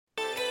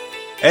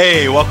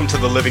Hey, welcome to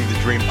the Living the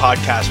Dream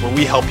podcast, where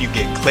we help you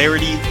get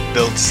clarity,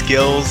 build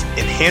skills,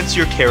 enhance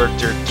your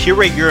character,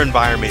 curate your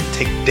environment,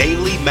 take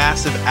daily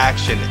massive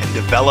action, and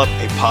develop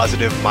a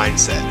positive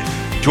mindset.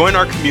 Join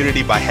our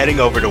community by heading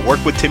over to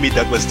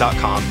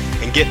workwithtimmydouglas.com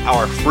and get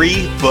our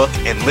free book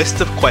and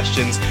list of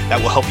questions that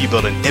will help you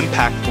build an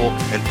impactful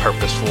and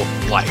purposeful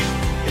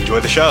life. Enjoy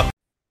the show.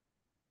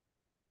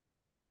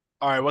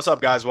 All right, what's up,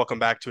 guys? Welcome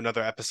back to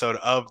another episode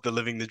of the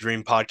Living the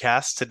Dream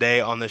podcast.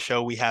 Today on the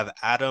show, we have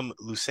Adam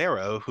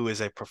Lucero, who is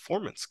a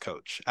performance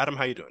coach. Adam,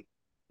 how you doing?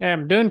 Yeah,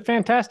 I'm doing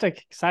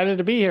fantastic. Excited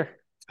to be here.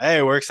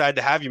 Hey, we're excited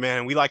to have you, man.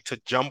 And we like to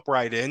jump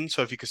right in.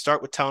 So if you could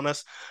start with telling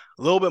us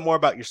a little bit more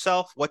about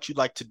yourself, what you'd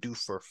like to do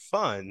for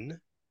fun,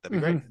 that'd be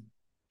great.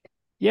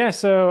 Yeah,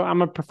 so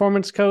I'm a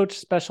performance coach,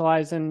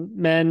 specialize in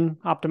men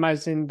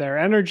optimizing their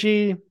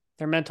energy,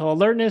 their mental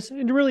alertness,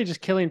 and really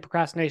just killing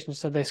procrastination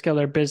so they scale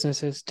their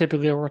businesses.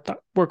 Typically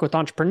work with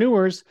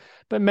entrepreneurs,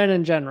 but men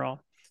in general.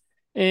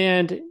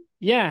 And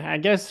yeah, I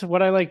guess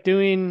what I like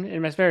doing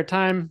in my spare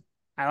time,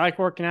 I like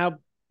working out,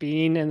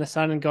 being in the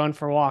sun and going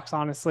for walks,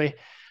 honestly.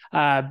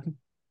 Uh, I'm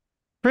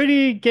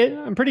pretty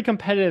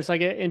competitive, so I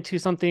get into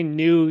something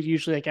new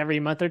usually like every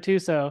month or two.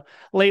 So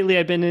lately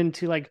I've been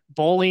into like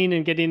bowling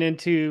and getting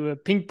into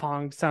ping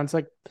pong. Sounds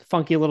like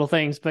funky little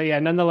things, but yeah,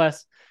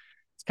 nonetheless,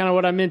 it's kind of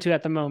what I'm into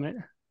at the moment.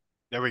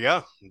 There we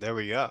go. There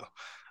we go.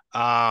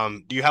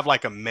 Do you have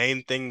like a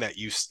main thing that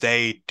you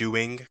stay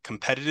doing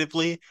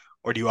competitively,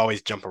 or do you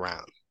always jump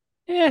around?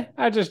 Yeah,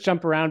 I just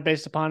jump around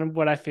based upon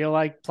what I feel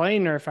like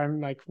playing, or if I'm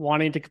like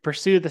wanting to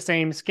pursue the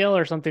same skill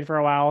or something for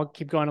a while, I'll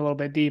keep going a little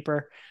bit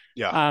deeper.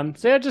 Yeah,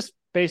 So yeah, just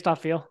based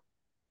off feel.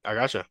 I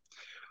gotcha.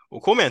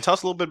 Well, cool, man. Tell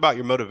us a little bit about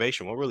your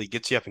motivation. What really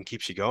gets you up and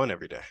keeps you going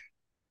every day?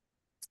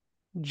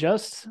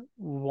 Just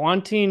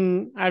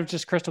wanting, I have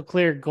just crystal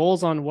clear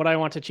goals on what I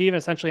want to achieve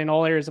essentially in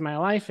all areas of my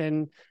life.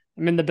 And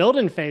I'm in the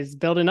building phase,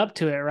 building up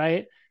to it,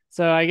 right?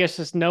 So I guess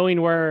just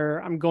knowing where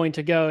I'm going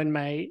to go in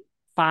my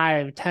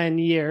 5, 10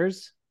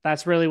 years,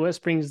 that's really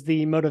what brings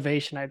the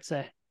motivation, I'd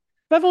say.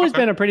 But I've always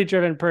Okay. been a pretty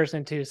driven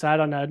person too. So I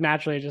don't know,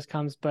 naturally it just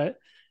comes, but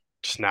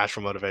Just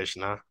natural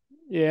motivation, huh?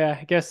 yeah,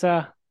 I guess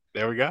There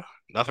we go.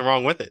 Nothing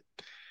wrong with it.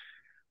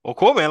 Well,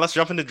 cool, man. Let's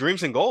jump into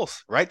dreams and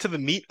goals. Right to the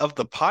meat of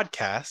the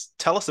podcast.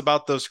 Tell us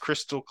about those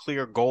crystal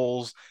clear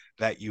goals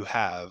that you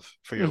have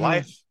for your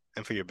life mhm.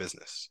 and for your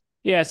business.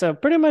 Yeah, so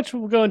pretty much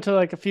we'll go into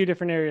like a few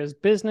different areas.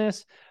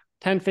 Business,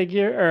 10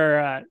 figure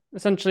or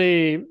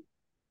essentially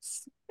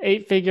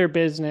 8-figure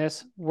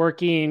business,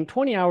 working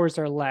 20 hours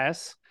or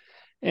less.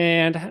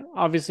 And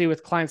obviously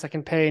with clients I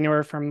can pay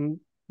anywhere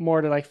from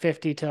more to like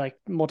 50 to like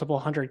multiple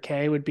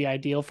 100K would be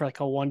ideal for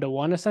like a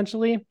one-to-one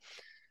essentially.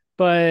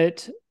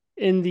 But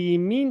in the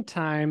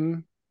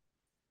meantime,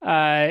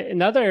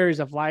 in other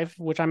areas of life,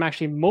 which I'm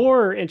actually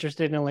more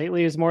interested in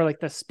lately, is more like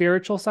the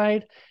spiritual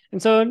side.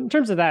 And so, in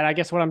terms of that, I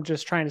guess what I'm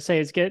just trying to say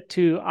is get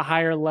to a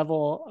higher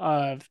level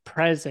of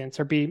presence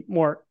or be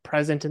more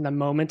present in the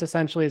moment,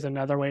 essentially, is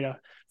another way to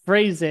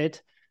phrase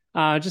it.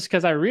 Just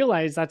because I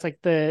realize that's like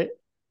the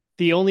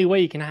only way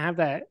you can have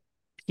that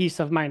peace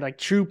of mind, like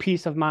true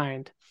peace of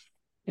mind.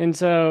 And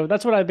so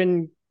that's what I've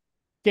been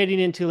getting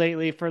into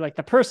lately for like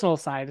the personal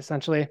side,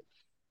 essentially.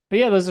 But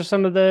yeah, those are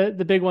some of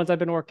the big ones I've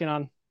been working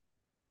on.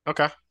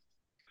 Okay.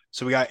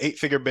 So we got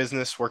 8-figure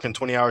business working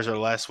 20 hours or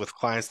less with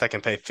clients that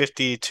can pay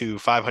 50 to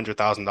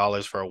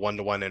 $500,000 for a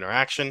one-to-one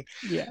interaction.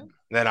 Yeah.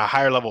 Then a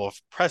higher level of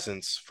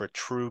presence for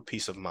true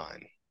peace of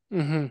mind.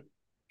 Mm-hmm.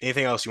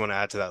 Anything else you want to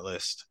add to that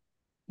list?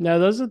 No,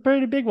 those are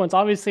pretty big ones.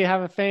 Obviously, I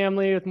have a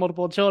family with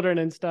multiple children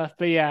and stuff,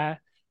 but yeah,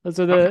 those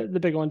are Okay. the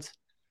big ones.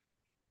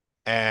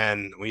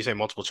 And when you say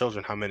multiple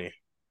children, how many?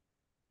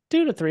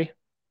 2 to 3.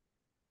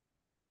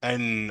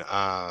 And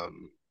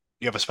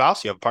you have a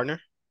spouse? You have a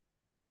partner?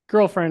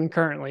 Girlfriend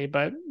currently,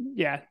 but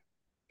yeah,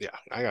 Yeah,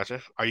 I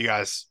gotcha. Are you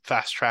guys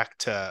fast track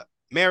to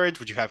marriage?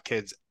 Would you have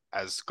kids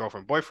as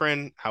girlfriend,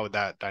 boyfriend? How would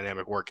that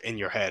dynamic work in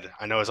your head?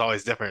 I know it's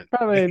always different.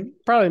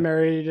 probably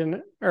married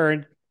and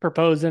or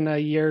propose in a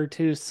year or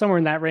two, somewhere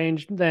in that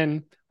range.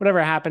 Then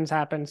whatever happens,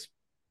 happens.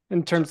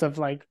 In terms of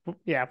like,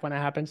 yeah, when it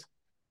happens.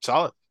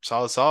 Solid,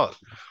 solid, solid.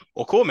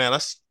 Well, cool, man.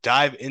 Let's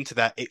dive into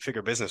that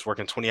 8-figure business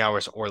working 20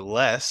 hours or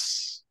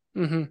less.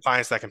 Mm-hmm.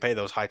 Clients that can pay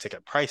those high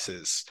ticket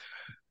prices.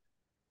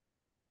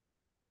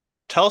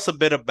 Tell us a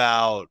bit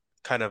about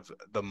kind of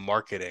the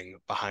marketing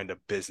behind a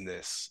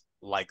business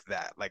like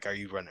that. Like, are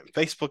you running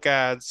Facebook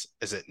ads?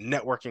 Is it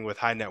networking with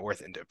high net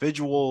worth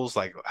individuals?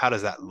 Like, how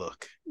does that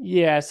look?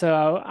 Yeah,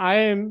 so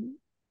I'm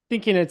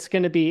thinking it's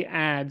going to be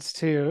ads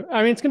too.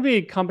 I mean, it's going to be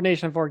a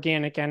combination of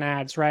organic and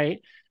ads, right?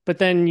 But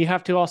then you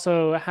have to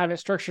also have it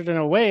structured in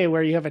a way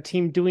where you have a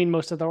team doing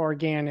most of the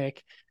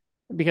organic,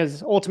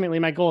 because ultimately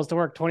my goal is to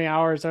work 20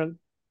 hours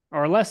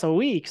or less a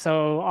week.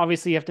 So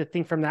obviously you have to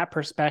think from that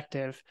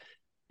perspective.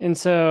 And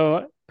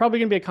so probably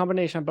going to be a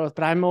combination of both,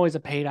 but I'm always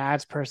a paid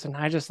ads person.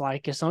 I just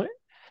like it. So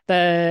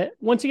the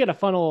once you get a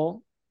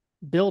funnel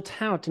built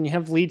out and you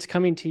have leads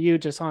coming to you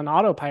just on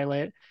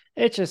autopilot,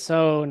 it's just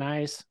so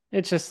nice.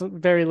 It's just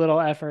very little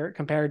effort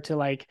compared to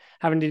like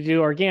having to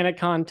do organic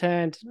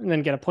content and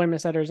then get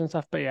appointment setters and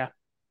stuff. But yeah.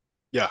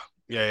 Yeah,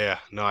 Yeah, yeah.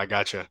 No, I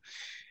gotcha.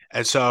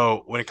 And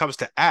so when it comes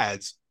to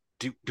ads,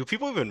 do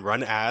people even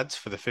run ads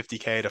for the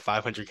 50K to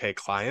 500K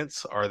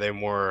clients? Or are they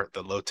more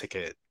the low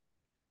ticket?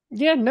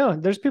 Yeah, no,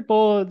 there's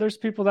people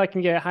that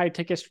can get high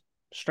tickets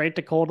straight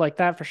to cold like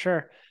that for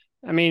sure.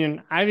 I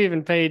mean, I've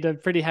even paid a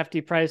pretty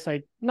hefty price,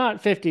 like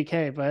not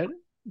 50K, but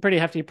pretty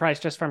hefty price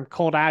just from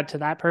cold ad to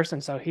that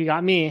person. So he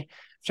got me. I'm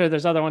sure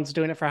there's other ones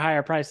doing it for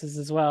higher prices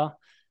as well.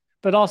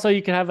 But also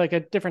you can have like a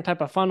different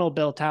type of funnel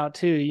built out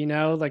too,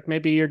 like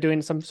maybe you're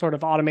doing some sort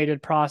of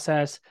automated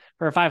process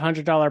for a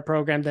 $500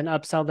 program, then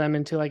upsell them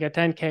into like a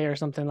 10K or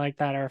something like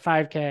that, or a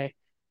 5K.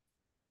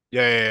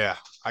 Yeah, yeah, yeah.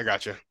 I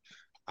gotcha.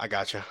 I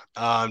gotcha.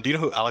 Do you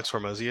know who Alex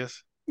Hormozy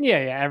is?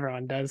 Yeah, yeah,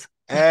 everyone does.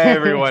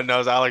 Everyone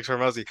knows Alex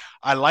Hormozy.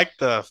 I like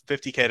the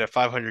 50K to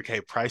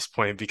 500K price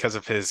point because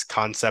of his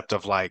concept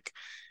of like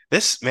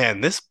this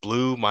man, this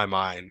blew my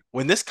mind.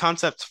 When this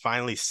concept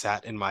finally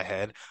sat in my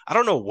head, I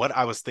don't know what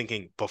I was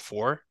thinking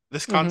before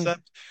this Hmm.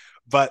 concept,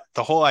 but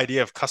the whole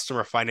idea of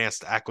customer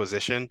financed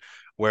acquisition,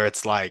 where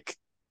it's like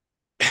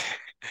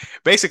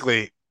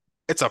basically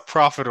it's a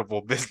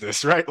profitable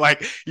business, right?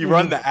 Like you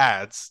run Hmm. the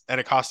ads and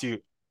it costs you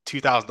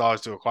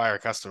 $2,000 to acquire a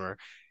customer,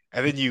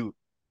 and then you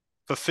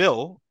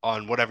fulfill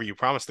on whatever you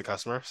promised the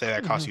customer. Say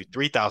that costs Hmm. you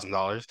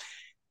 $3,000.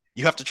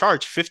 You have to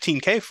charge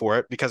 15K for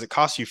it because it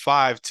costs you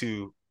five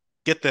to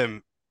get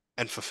them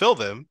and fulfill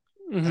them.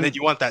 And then Hmm.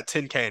 you want that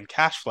 10K in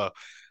cash flow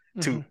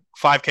to Hmm.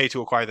 5K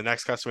to acquire the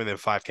next customer and then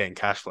 5K in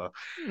cash flow.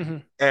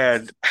 Hmm.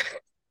 And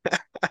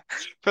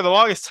for the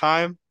longest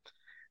time,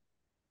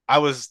 I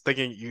was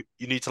thinking you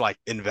need to like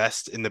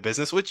invest in the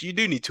business, which you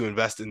do need to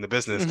invest in the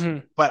business.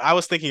 Hmm. But I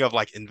was thinking of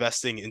like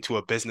investing into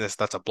a business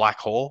that's a black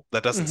hole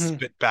that doesn't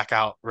Hmm. spit back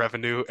out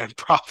revenue and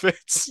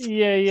profits.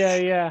 Yeah, yeah,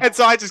 yeah. And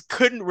so I just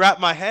couldn't wrap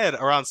my head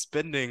around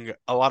spending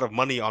a lot of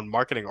money on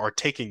marketing or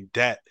taking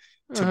debt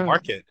to Uh-huh.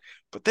 market.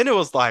 But then it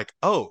was like,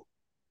 oh,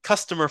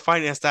 customer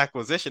financed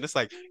acquisition. It's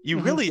like you Hmm.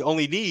 really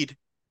only need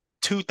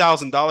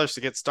 $2,000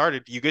 to get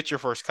started. You get your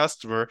first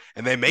customer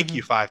and they make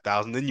you Hmm.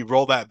 5,000. Then you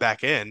roll that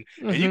back in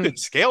and you Hmm. can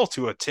scale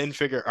to a 10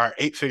 figure or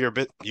 8 figure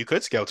bit. You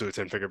could scale to a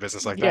 10 figure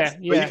business like that, Yeah,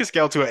 but you yeah. can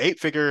scale to an 8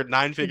 figure,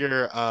 9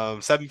 figure,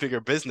 7 figure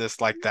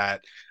business like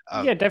that.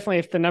 Yeah, definitely.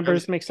 If the Fairly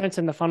numbers soon. make sense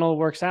and the funnel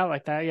works out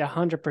like that, yeah,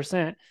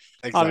 100%.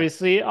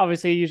 Exactly.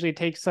 Obviously, it usually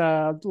takes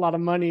a lot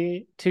of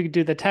money to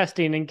do the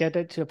testing and get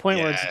it to a point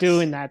where it's Yes.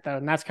 doing that though,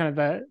 and that's kind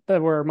of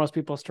the where most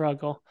people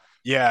struggle.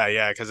 Yeah,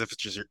 yeah, because if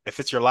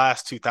it's your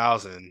last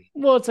 2,000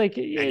 Well, it's like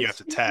and you have it's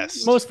to test.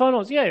 most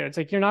funnels. Yeah, it's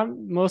like you're not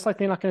most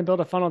likely not going to build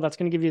a funnel that's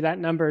going to give you that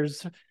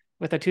numbers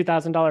with a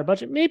 $2,000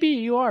 budget. Maybe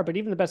you are, but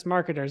even the best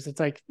marketers, it's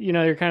like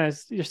you're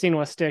seeing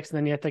what sticks, and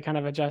then you have to kind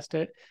of adjust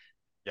it.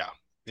 Yeah.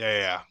 Yeah, yeah,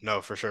 yeah.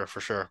 No, for sure, for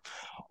sure.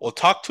 Well,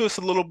 talk to us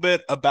a little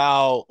bit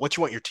about what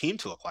you want your team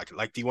to look like.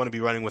 Like, do you want to be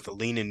running with a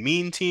lean and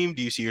mean team?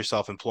 Do you see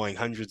yourself employing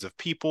hundreds of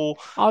people?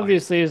 Like,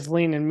 Obviously, as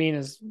lean and mean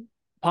as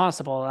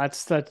possible.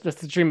 That's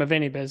the dream of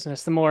any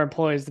business. The more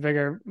employees, the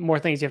bigger, more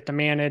things you have to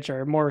manage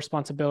or more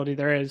responsibility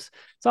there is.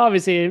 So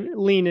obviously,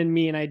 lean and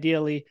mean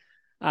ideally.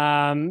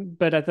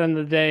 But at the end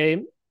of the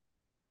day,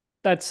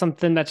 that's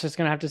something that's just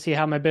going to have to see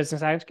how my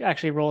business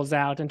actually rolls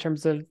out in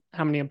terms of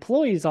how many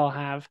employees I'll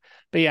have.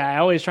 But yeah, I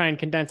always try and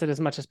condense it as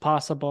much as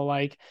possible.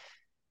 Like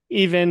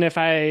even if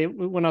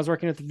when I was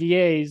working with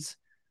VAs,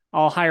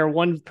 I'll hire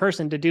one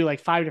person to do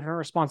like five different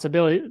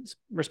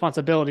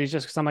responsibilities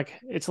just because I'm like,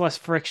 it's less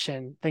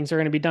friction. Things are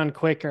going to be done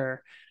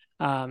quicker.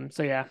 So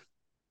yeah.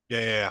 yeah,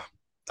 yeah, yeah.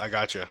 I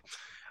got you.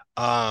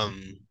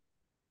 Um,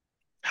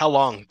 how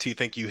long do you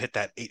think you hit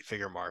that 8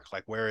 figure mark?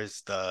 Like, where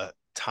is the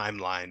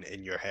timeline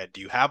in your head?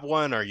 Do you have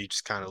one, or are you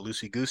just kind of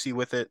loosey goosey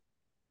with it?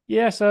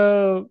 Yeah.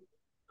 So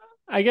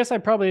I guess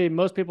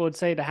most people would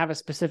say to have a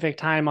specific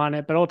time on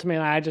it, but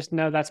ultimately I just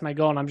know that's my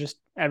goal and I'm just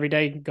every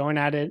day going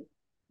at it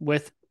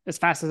with as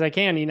fast as I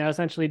can,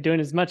 essentially doing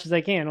as much as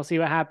I can. We'll see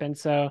what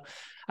happens. So,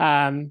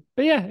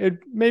 but yeah, it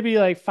maybe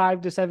like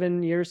 5 to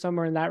 7 years,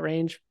 somewhere in that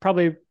range.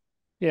 Probably,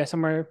 yeah,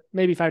 somewhere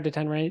maybe 5 to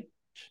 10 range,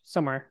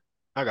 somewhere.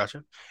 I got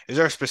you. Is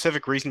there a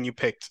specific reason you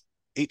picked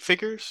 8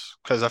 figures?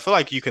 Because I feel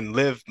like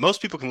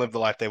most people can live the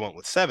life they want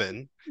with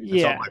seven. And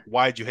so I'm Yeah, like,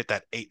 why'd you hit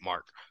that eight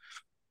mark?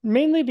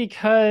 mainly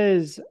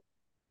because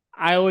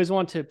I always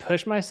want to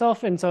push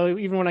myself. And so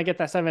even when I get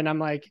that seven, I'm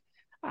like,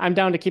 I'm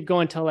down to keep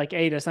going till like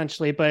eight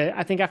essentially. But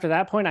I think after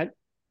that point,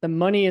 the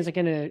money isn't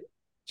going to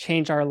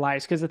change our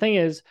lives. Because the thing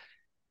is,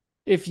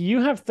 if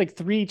you have like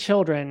three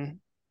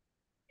children,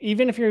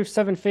 even if you're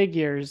seven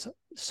figures,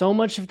 so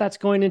much of that's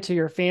going into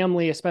your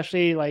family,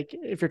 especially like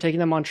if you're taking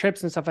them on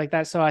trips and stuff like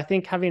that. So I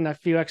think having a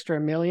few extra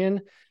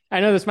million, I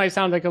know this might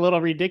sound like a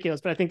little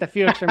ridiculous, but I think the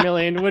few extra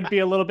million would be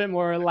a little bit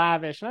more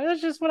lavish. And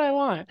that's just what I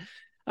want.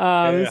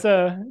 Yeah,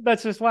 So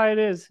that's just why it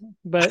is.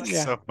 But that's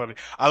yeah, so funny.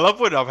 I love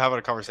when I'm having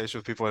a conversation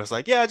with people and it's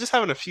like, yeah, just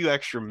having a few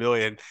extra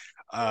million.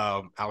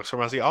 Alex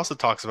Hormozy also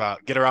talks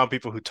about get around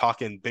people who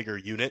talk in bigger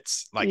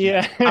units, like units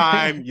yeah, of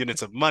time,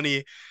 units of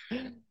money,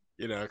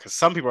 because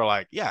some people are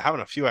like, yeah,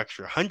 having a few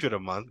extra hundred a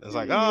month. It's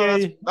like, oh,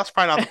 yeah, that's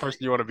probably not the person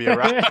you want to be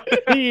around.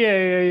 yeah,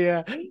 yeah,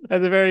 yeah.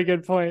 That's a very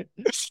good point.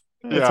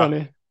 That's Yeah.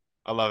 funny.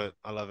 I love it.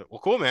 I love it. Well,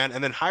 cool, man.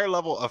 And then higher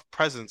level of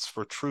presence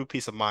for true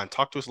peace of mind.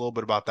 Talk to us a little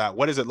bit about that.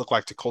 What does it look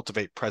like to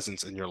cultivate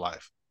presence in your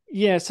life?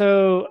 Yeah,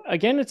 so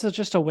again, it's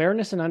just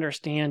awareness and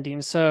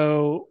understanding.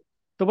 So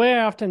the way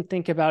I often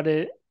think about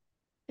it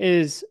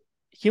is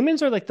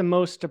humans are like the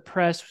most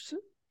depressed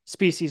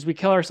species. We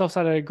kill ourselves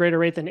at a greater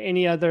rate than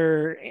any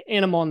other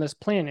animal on this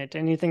planet,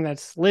 anything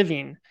that's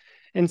living.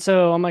 And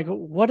so I'm like,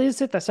 what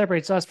is it that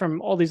separates us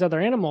from all these other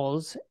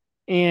animals?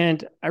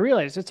 And I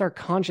realized it's our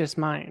conscious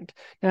mind.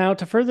 Now,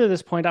 to further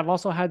this point, I've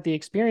also had the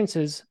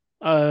experiences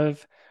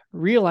of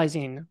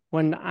realizing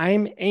when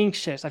I'm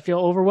anxious, I feel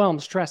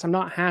overwhelmed, stressed, I'm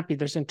not happy,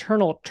 there's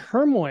internal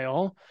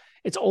turmoil.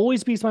 It's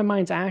always because my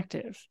mind's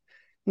active.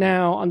 Mm.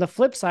 Now, on the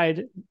flip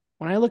side,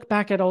 when I look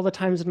back at all the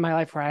times in my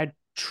life where I had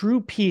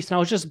true peace and I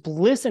was just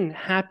bliss and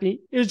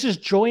happy, it was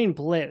just joy and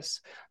bliss,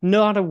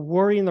 not a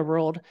worry in the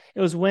world.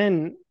 It was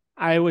when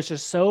I was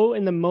just so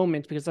in the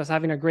moment because I was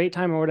having a great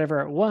time or whatever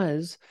it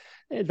was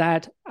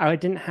that I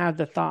didn't have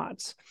the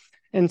thoughts.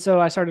 And so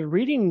I started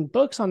reading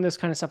books on this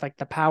kind of stuff like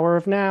The Power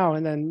of Now.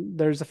 And then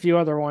there's a few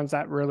other ones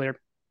that really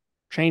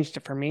changed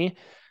it for me.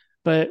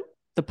 But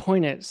the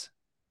point is,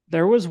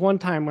 there was one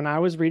time when I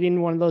was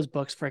reading one of those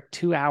books for like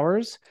 2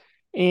 hours,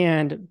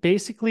 and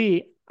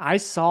basically I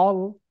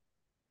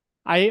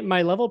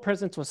my level of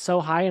presence was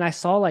so high, and I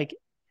saw like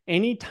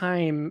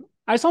anytime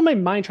I saw my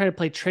mind trying to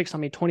play tricks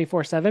on me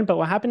 24/7. But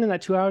what happened in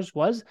that 2 hours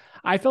was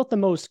I felt the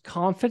most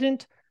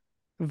confident,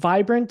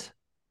 vibrant,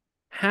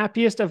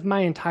 happiest of my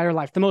entire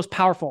life, the most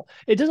powerful.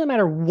 It doesn't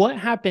matter what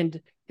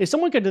happened. If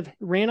someone could have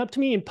ran up to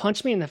me and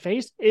punched me in the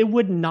face, it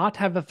would not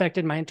have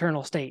affected my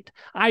internal state.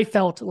 I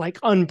felt like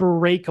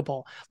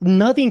unbreakable.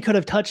 Nothing could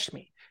have touched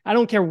me. I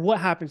don't care what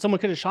happened. Someone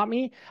could have shot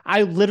me.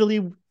 I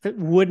literally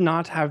would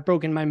not have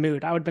broken my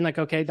mood. I would have been like,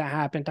 okay, that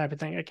happened, type of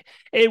thing. Like,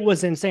 it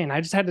was insane.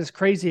 I just had this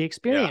crazy Yeah.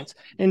 experience.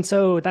 And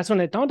so that's when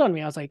it dawned on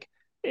me. I was like,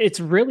 it's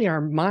really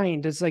our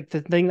mind is like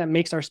the thing that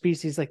makes our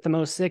species like the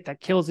most sick, that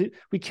kills it.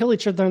 We kill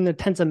each other in the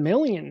tens of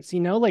millions,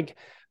 like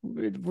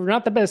we're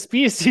not the best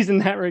species in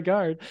that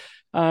regard.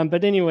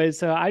 But anyways,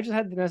 so I just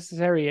had the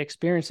necessary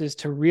experiences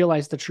to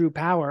realize the true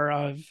power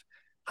of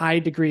high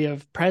degree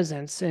of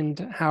presence and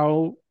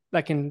how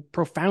that can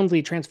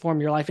profoundly transform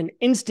your life and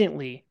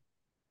instantly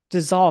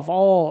dissolve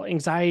all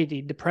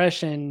anxiety,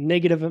 depression,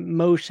 negative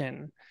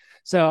emotion.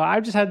 So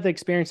I've just had the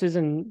experiences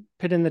and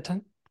put in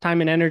the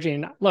time and energy.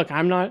 And look,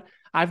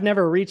 I've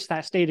never reached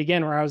that state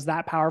again where I was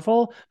that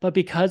powerful, but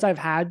because I've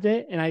had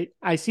it and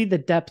I see the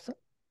depth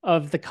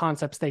of the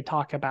concepts they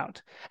talk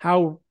about,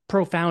 how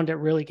profound it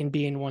really can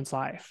be in one's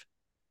life.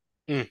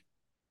 Mm,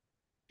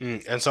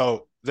 And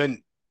so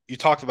then you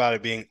talked about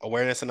it being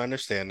awareness and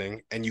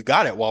understanding, and you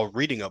got it while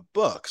reading a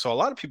book. So a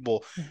lot of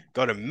people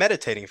go to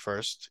meditating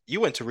first. You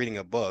went to reading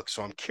a book.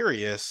 So I'm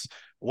curious,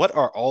 what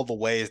are all the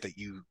ways that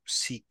you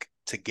seek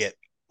to get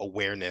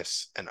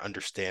awareness and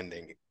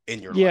understanding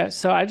in your Yeah, life?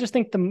 so I just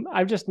think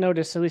I've just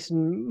noticed, at least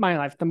in my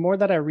life, the more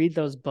that I read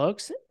those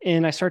books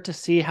and I start to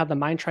see how the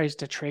mind tries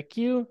to trick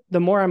you, the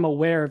more I'm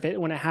aware of it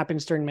when it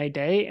happens during my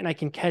day and I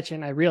can catch it.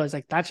 And I realize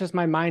like that's just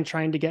my mind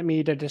trying to get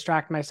me to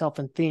distract myself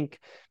and think,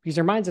 because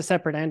your mind's a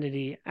separate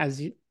entity as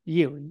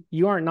you.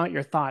 You aren't not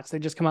your thoughts. They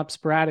just come up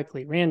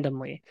sporadically,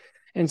 randomly.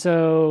 And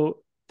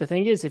so the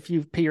thing is, if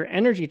you put your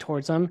energy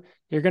towards them,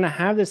 you're going to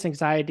have this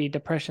anxiety,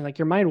 depression. Like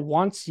your mind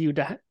wants you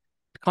to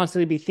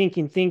constantly be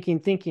thinking, thinking,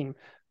 thinking.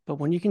 But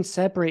when you can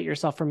separate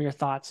yourself from your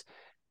thoughts,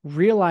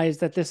 realize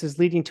that this is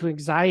leading to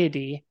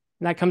anxiety,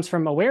 and that comes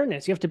from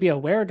awareness. You have to be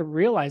aware to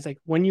realize like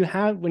when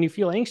you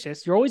feel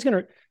anxious, you're always going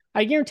to,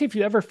 I guarantee if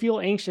you ever feel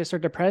anxious or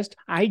depressed,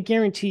 I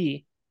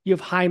guarantee you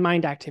have high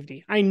mind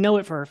activity. I know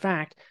it for a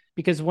fact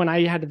because when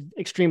I had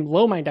extreme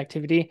low mind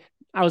activity,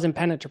 I was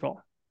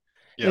impenetrable.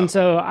 Yeah. And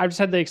so I've just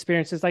had the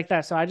experiences like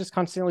that. So I just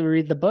constantly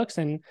read the books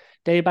and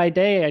day by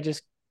day, I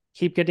just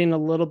keep getting a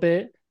little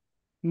bit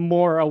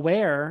more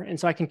aware. And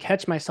so I can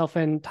catch myself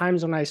in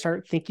times when I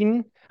start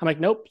thinking, I'm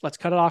like, nope, let's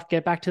cut it off,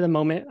 get back to the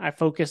moment. I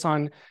focus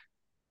on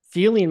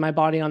feeling my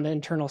body on the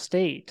internal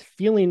state,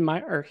 feeling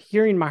my or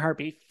hearing my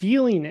heartbeat,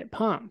 feeling it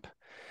pump,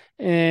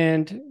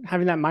 and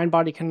having that mind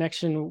body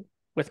connection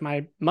with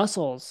my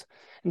muscles.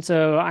 And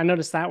so I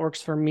notice that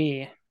works for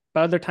me.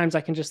 But other times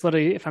I can just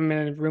literally, if I'm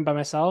in a room by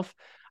myself,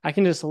 I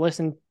can just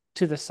listen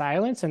to the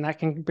silence and that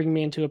can bring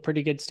me into a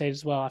pretty good state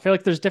as well. I feel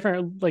like there's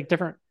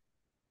different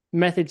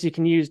methods you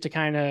can use to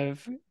kind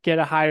of get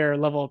a higher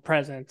level of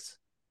presence.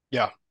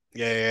 Yeah.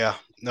 Yeah.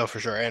 No, for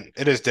sure. And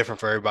it is different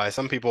for everybody.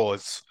 Some people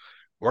it's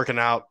working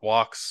out,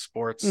 walks,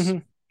 sports, Mm-hmm.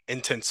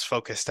 intense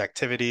focused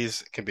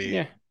activities. It can be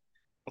Yeah.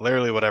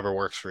 literally whatever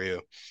works for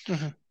you.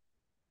 Mm-hmm.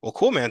 Well,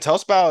 cool, man. Tell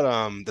us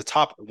about the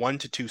top 1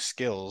 to 2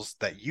 skills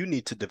that you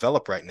need to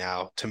develop right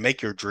now to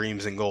make your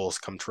dreams and goals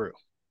come true.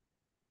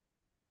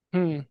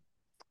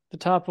 The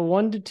top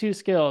 1 to 2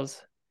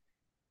 skills: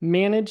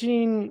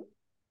 managing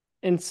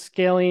and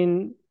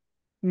scaling,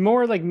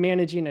 more like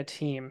managing a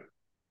team.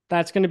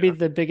 That's going to be Yeah.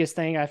 the biggest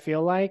thing I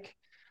feel like.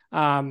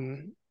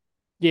 Um,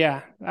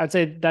 yeah, I'd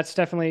say that's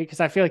definitely because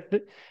I feel like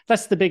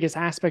that's the biggest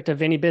aspect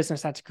of any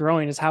business that's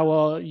growing is how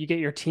well you get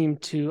your team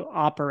to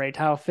operate,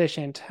 how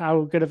efficient,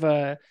 how good of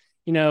a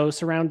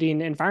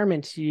surrounding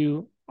environment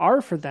you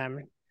are for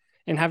them,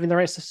 and having the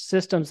right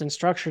systems and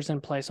structures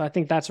in place. So I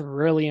think that's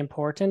really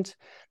important.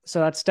 So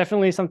that's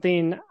definitely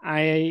something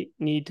I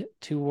need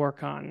to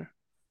work on.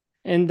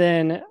 And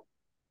then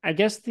I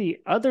guess the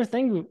other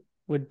thing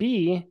would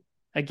be,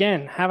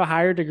 again, have a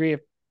higher degree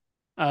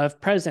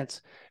of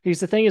presence. Because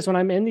the thing is, when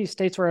I'm in these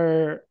states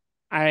where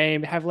I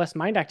have less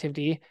mind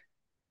activity,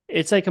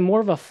 it's like a more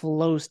of a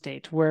flow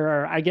state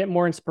where I get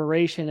more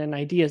inspiration and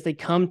ideas. They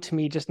come to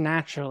me just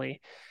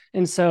naturally.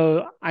 And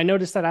so I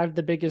noticed that I have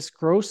the biggest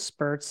growth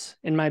spurts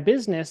in my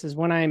business is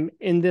when I'm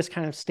in this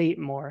kind of state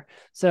more.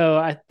 So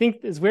I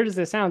think, as weird as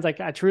this sounds, like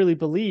I truly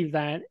believe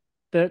that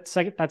that's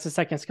a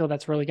second skill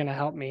that's really going to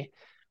help me,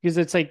 because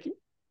it's like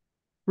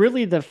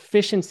really the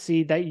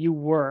efficiency that you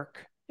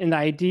work and the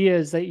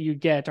ideas that you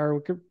get are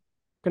going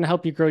to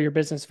help you grow your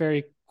business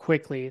very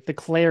quickly. The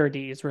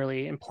clarity is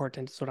really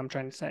important, is what I'm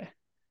trying to say.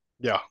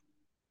 Yeah.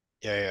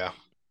 Yeah. Yeah.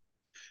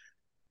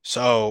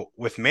 So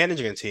with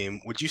managing a team,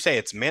 would you say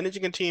it's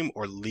managing a team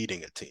or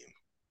leading a team?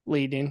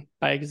 Leading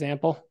by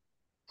example.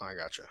 I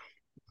gotcha. I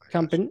gotcha.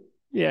 Company,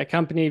 yeah,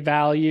 company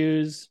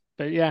values,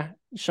 but yeah,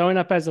 showing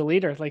up as a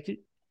leader, like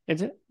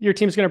it's your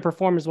team's going to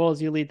perform as well as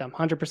you lead them.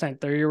 100%.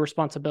 They're your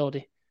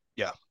responsibility.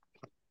 Yeah.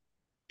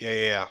 Yeah.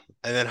 Yeah. Yeah.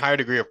 And then higher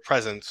degree of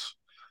presence.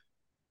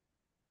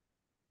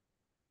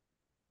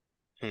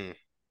 Hmm.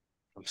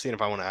 I'm seeing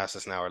if I want to ask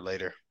this now or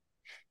later.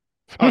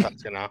 I was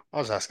asking now. I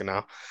was asking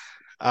now.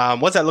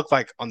 What's that look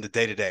like on the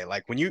day to day?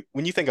 Like when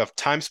you think of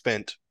time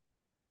spent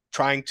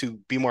trying to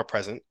be more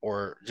present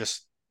or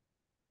just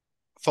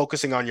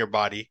focusing on your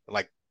body,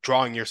 like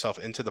drawing yourself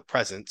into the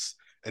presence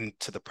and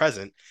to the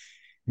present,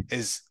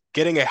 is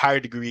getting a higher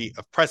degree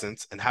of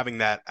presence and having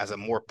that as a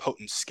more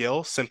potent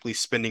skill, simply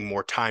spending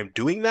more time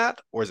doing that,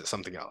 or is it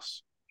something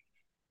else?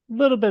 A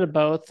little bit of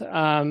both.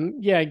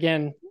 Yeah,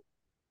 again,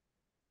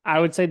 I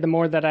would say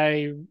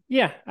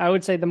I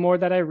would say the more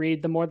that I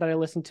read, the more that I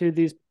listen to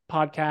these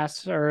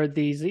podcasts or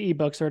these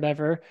ebooks or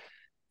whatever,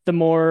 the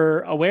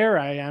more aware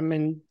I am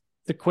and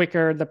the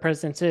quicker the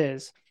presence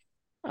is.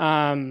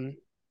 Um,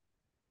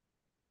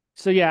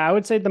 so yeah, I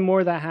would say the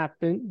more that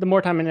happens, the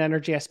more time and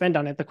energy I spend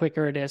on it, the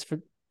quicker it is for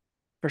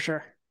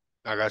sure.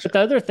 I gotcha. But the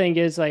other thing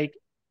is like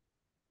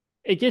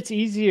it gets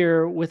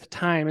easier with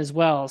time as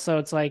well. So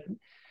it's like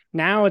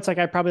now it's like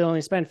I probably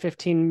only spend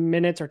 15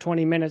 minutes or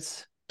 20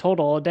 minutes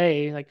total a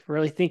day, like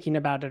really thinking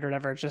about it or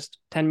whatever. It's just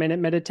 10-minute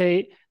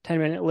meditate,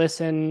 10-minute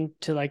listen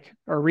to like,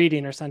 or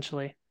reading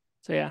essentially.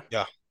 So yeah,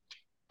 Yeah,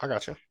 I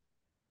gotcha.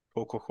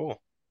 Cool, cool,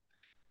 cool.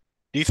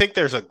 Do you think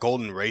there's a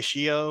golden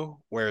ratio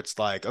where it's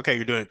like, okay,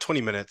 you're doing it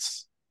 20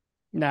 minutes?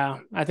 no,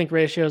 I think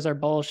ratios are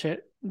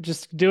bullshit.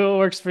 Just do what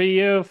works for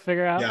you,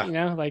 figure out,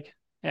 Yeah, like,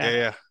 yeah, yeah.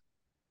 yeah.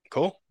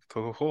 Cool,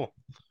 cool, cool, cool.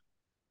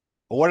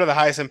 Well, what are the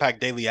highest impact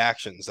daily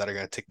actions that are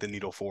going to take the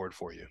needle forward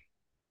for you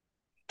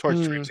towards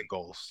Hmm. dreams and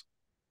goals?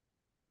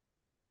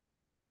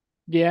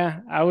 Yeah,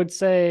 I would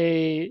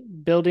say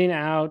building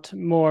out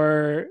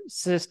more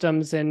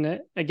systems and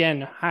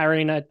again,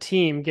 hiring a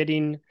team,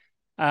 getting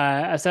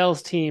a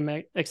sales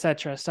team,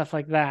 etc., stuff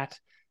like that.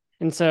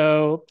 And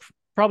so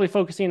probably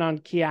focusing on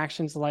key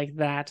actions like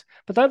that.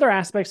 But the other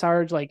aspects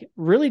are like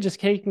really just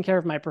taking care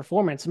of my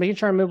performance, making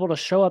sure I'm able to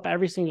show up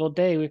every single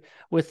day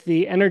with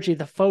the energy,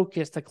 the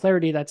focus, the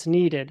clarity that's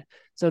needed.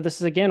 So this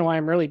is again why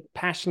I'm really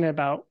passionate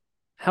about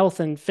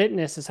health and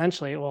fitness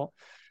essentially. Well,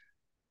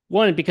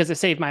 one, because it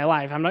saved my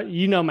life. I'm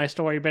not, my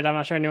story, but I'm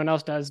not sure anyone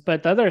else does.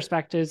 But the other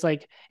aspect is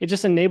like it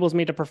just enables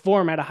me to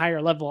perform at a higher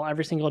level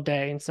every single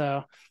day. And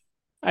so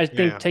I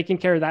think Yeah, taking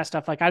care of that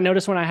stuff, like I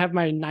notice when I have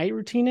my night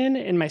routine in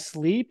and my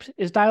sleep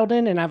is dialed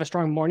in and I have a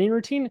strong morning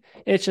routine,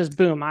 it's just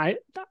boom. I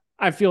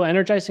feel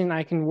energized and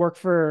I can work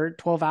for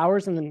 12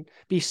 hours and then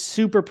be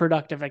super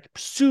productive, like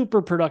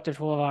super productive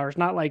 12 hours.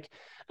 Not like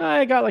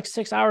I got like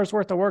 6 hours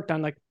worth of work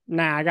done. Like,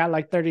 nah, I got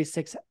like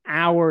 36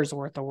 hours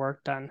worth of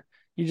work done.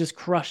 You just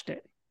crushed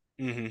it.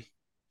 hmm,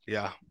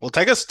 yeah. Well,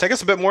 take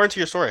us a bit more into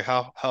your story.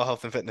 How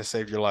health and fitness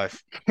saved your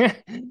life.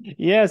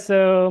 Yeah,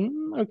 so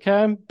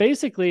okay.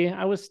 Basically,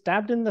 I was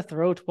stabbed in the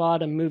throat while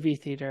at a movie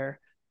theater.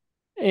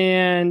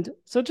 And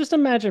so just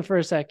imagine for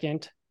a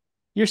second,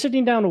 you're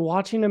sitting down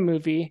watching a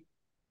movie.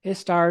 It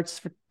starts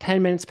for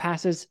 10 minutes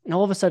passes, and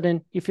all of a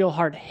sudden you feel a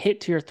hard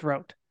hit to your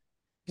throat.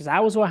 Because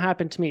that was what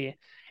happened to me.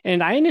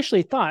 And I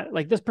initially thought,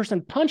 like, this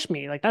person punched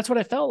me. Like, that's what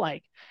I felt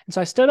like. And so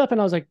I stood up and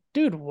I was like,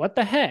 dude, what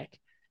the heck?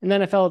 And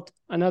then I felt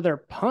another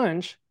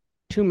punch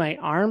to my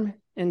arm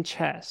and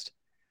chest.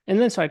 And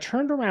then so I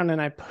turned around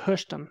and I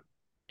pushed him.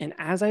 And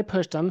as I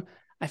pushed him,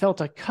 I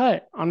felt a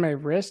cut on my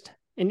wrist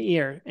and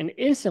ear. And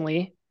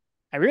instantly,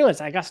 I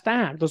realized I got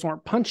stabbed. Those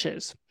weren't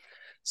punches.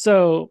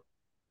 So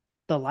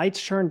the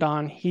lights turned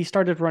on. He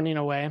started running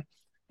away.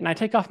 And I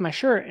take off my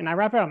shirt and I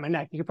wrap it around my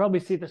neck. You can probably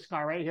see the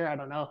scar right here. I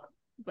don't know.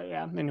 But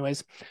yeah,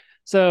 anyways.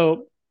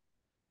 So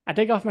I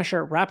take off my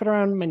shirt, wrap it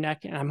around my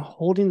neck, and I'm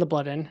holding the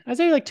blood in. I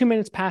say like 2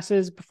 minutes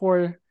passes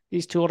before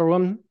these two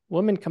older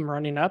women come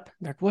running up.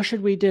 They're like, what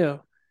should we do?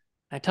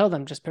 I tell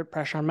them, just put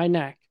pressure on my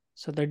neck.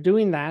 So they're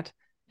doing that.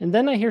 And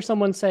then I hear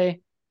someone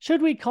say,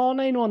 should we call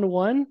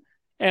 911?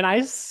 And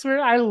I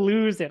swear I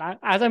lose it.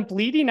 As I'm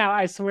bleeding out,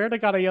 I swear to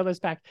God, I yell this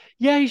back.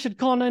 Yeah, you should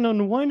call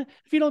 911.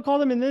 If you don't call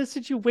them in this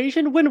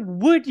situation, when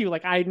would you?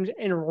 Like, I'm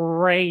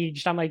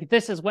enraged. I'm like,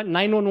 this is what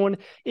 911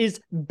 is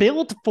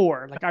built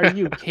for. Like, are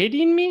you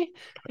kidding me?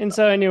 And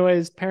so,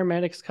 anyways,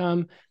 paramedics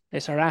come. They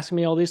start asking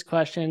me all these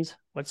questions.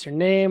 What's your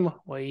name?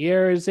 What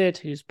year is it?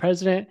 Who's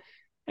president?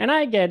 And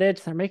I get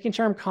it. They're making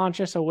sure I'm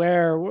conscious,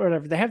 aware,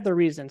 whatever. They have their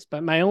reasons.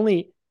 But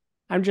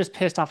I'm just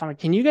pissed off. I'm like,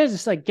 can you guys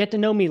just like get to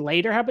know me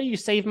later? How about you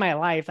save my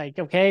life? Like,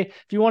 okay,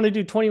 if you want to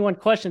do 21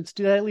 questions,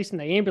 do that at least in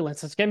the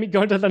ambulance. Let's get me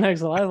going to the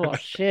next level. Oh,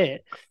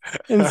 shit.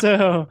 And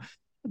so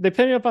they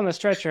put me up on the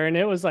stretcher and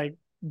it was like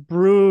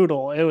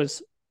brutal. It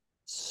was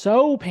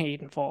so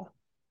painful.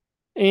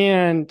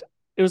 And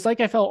it was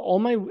like I felt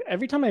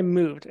every time I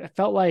moved, it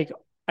felt like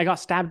I got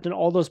stabbed in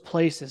all those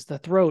places, the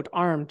throat,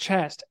 arm,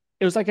 chest.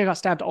 It was like I got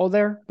stabbed all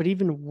there, but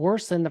even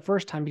worse than the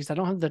first time because I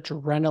don't have the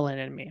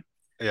adrenaline in me.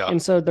 Yeah.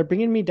 And so they're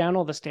bringing me down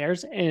all the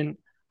stairs. And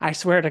I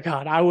swear to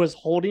God, I was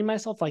holding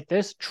myself like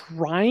this,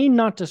 trying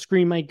not to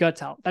scream my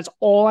guts out. That's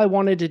all I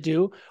wanted to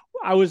do.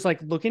 I was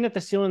like looking at the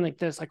ceiling like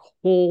this, like,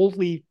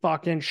 holy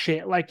fucking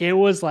shit. It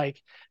was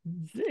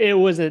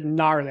a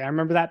gnarly. I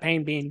remember that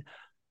pain being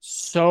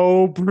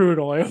so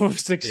brutal. It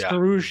was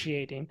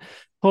excruciating. Yeah.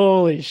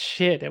 Holy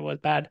shit. It was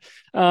bad.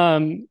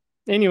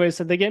 Anyway,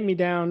 so they get me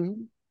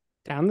down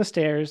the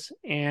stairs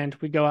and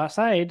we go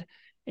outside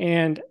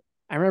and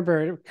I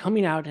remember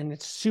coming out and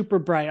it's super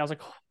bright. I was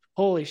like,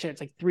 holy shit,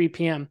 it's like 3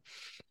 p.m.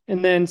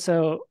 And then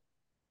so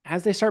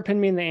as they start putting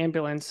me in the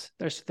ambulance,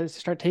 they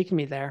start taking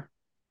me there.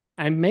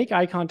 I make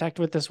eye contact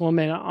with this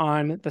woman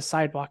on the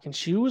sidewalk and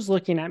she was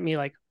looking at me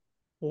like,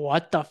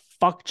 what the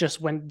fuck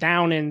just went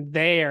down in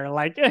there?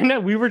 Like,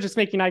 and we were just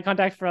making eye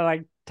contact for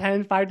like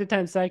 5 to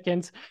 10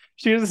 seconds.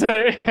 She was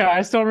like,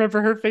 I still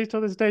remember her face to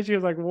this day. She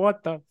was like,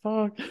 what the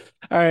fuck?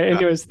 All right.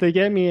 Anyways, they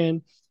get me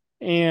in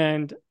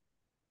and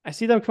I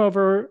see them come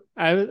over.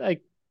 I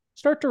like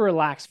start to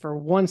relax for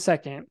 1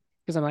 second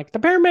because I'm like, the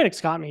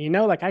paramedics got me,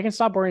 like I can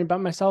stop worrying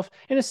about myself.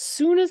 And as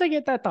soon as I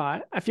get that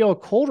thought, I feel a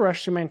cold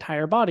rush through my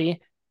entire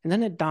body. And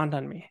then it dawned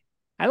on me.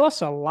 I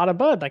lost a lot of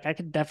blood. Like I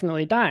could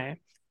definitely die.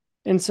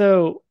 And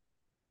so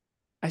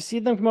I see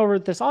them come over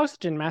with this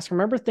oxygen mask. I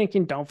remember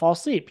thinking, don't fall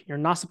asleep. You're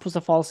not supposed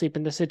to fall asleep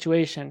in this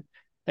situation.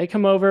 They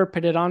come over,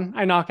 put it on.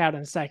 I knock out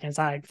in seconds.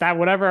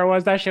 Whatever it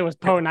was, that shit was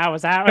potent. I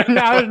was out. And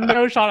now there's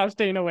no shot I'm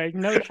staying awake.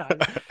 No shot.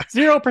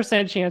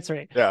 0% chance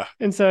rate. Yeah.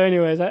 And so,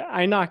 anyways,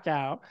 I knock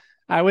out.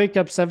 I wake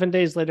up 7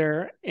 days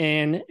later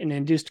in an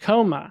induced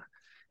coma.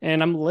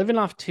 And I'm living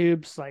off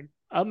tubes, like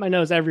up my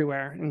nose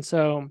everywhere. And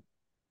so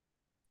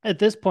at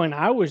this point,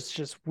 I was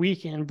just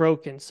weak and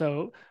broken.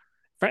 So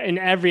in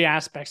every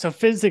aspect. So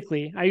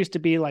physically, I used to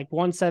be like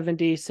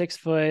 170, 6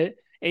 foot,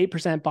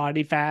 8%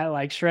 body fat,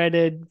 like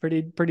shredded,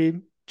 pretty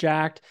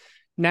jacked.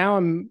 Now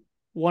I'm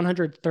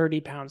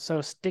 130 pounds.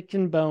 So stick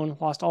and bone,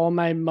 lost all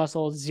my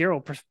muscles,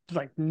 0%,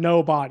 like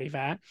no body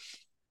fat.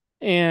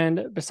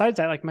 And besides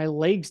that, like my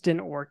legs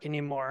didn't work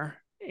anymore.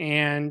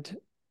 And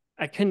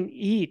I couldn't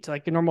eat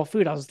like normal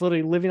food. I was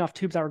literally living off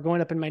tubes that were going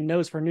up in my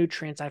nose for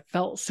nutrients. I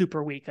felt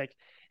super weak. Like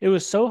it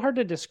was so hard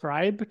to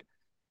describe,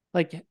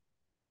 like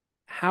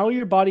how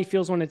your body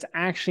feels when it's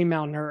actually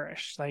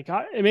malnourished. Like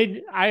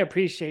I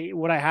appreciate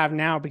what I have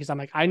now because I'm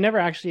like, I never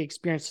actually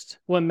experienced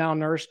what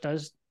malnourished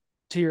does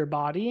to your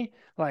body.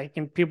 Like,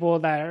 and people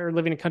that are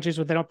living in countries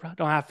where they don't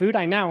have food,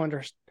 I now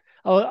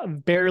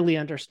barely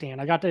understand.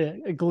 I got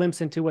a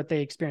glimpse into what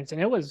they experience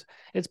and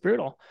it's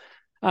brutal.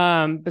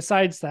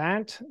 Besides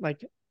that,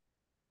 like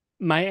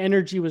my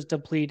energy was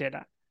depleted.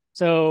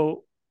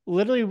 So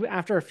literally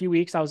after a few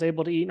weeks, I was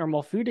able to eat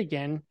normal food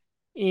again.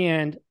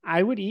 And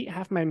I would eat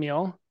half my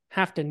meal,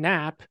 have to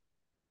nap,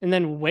 and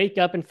then wake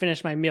up and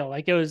finish my meal.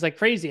 Like it was like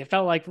crazy. It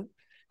felt like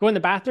going to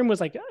the bathroom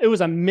was like, it was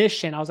a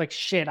mission. I was like,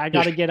 shit, I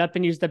got to get up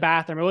and use the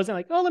bathroom. It wasn't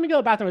like, oh, let me go to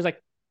the bathroom. It was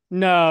like,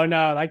 no,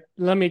 like,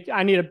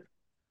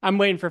 I'm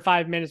waiting for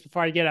 5 minutes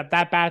before I get up.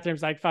 That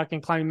bathroom's like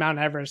fucking climbing Mount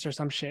Everest or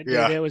some shit. Dude.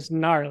 Yeah. It was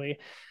gnarly.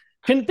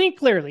 Couldn't think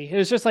clearly. It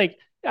was just like,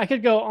 I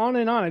could go on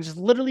and on. I just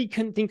literally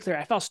couldn't think clear.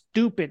 I felt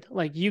stupid.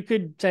 Like you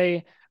could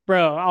say,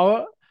 bro,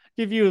 I'll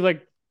give you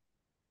like,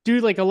 do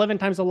like 11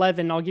 times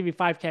 11, I'll give you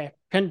 5K.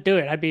 Couldn't do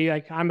it. I'd be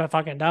like, I'm a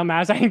fucking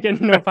dumbass. I ain't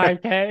getting no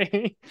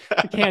 5K.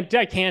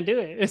 I can't do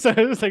it. So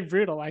it was like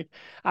brutal. Like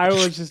I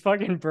was just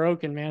fucking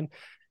broken, man.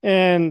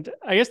 And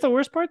I guess the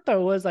worst part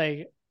though was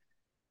like,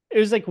 it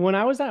was like when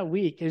I was that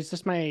weak, it was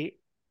just my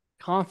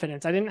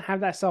confidence. I didn't have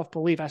that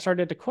self-belief. I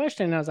started to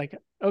question and I was like,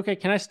 okay,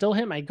 can I still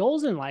hit my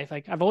goals in life?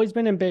 Like I've always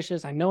been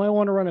ambitious. I know I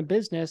want to run a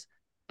business,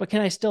 but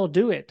can I still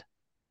do it?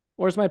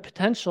 Or is my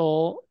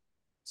potential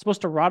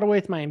supposed to rot away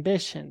with my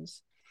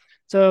ambitions?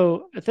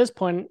 So at this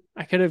point,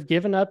 I could have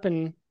given up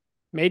and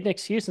made an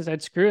excuse and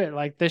said, screw it.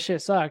 Like this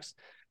shit sucks.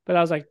 But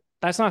I was like,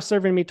 that's not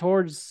serving me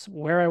towards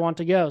where I want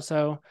to go.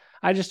 So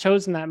I just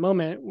chose in that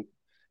moment.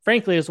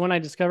 Frankly, is when I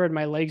discovered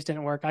my legs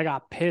didn't work. I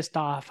got pissed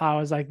off. I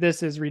was like,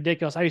 this is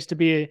ridiculous. I used to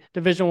be a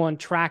Division I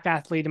track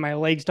athlete and my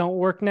legs don't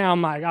work now.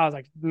 I was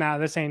like, nah,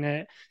 this ain't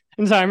it.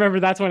 And so I remember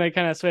that's when I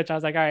kind of switched. I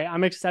was like, all right,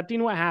 I'm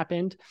accepting what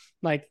happened.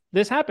 Like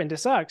this happened. It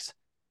sucks.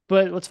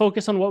 but let's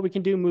focus on what we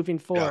can do moving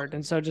Yeah. forward.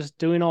 And so just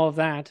doing all of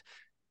that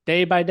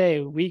day by day,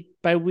 week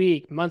by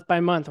week, month by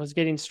month, was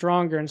getting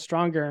stronger and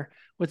stronger.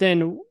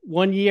 Within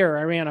 1 year,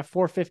 I ran a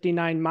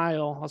 4:59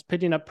 mile. I was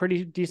picking up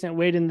pretty decent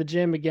weight in the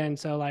gym again.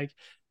 So like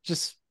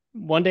just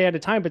one day at a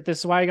time. But this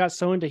is why I got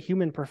so into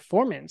human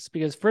performance,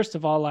 because first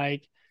of all,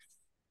 like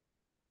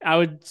I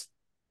would,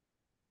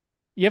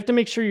 you have to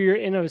make sure you're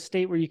in a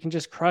state where you can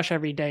just crush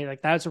every day.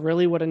 Like that's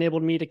really what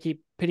enabled me to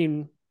keep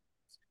putting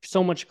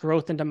so much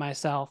growth into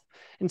myself.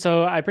 And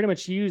so I pretty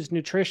much use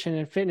nutrition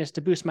and fitness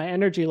to boost my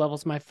energy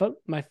levels, my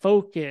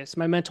focus,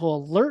 my mental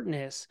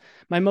alertness,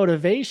 my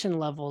motivation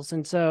levels.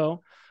 And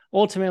so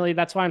ultimately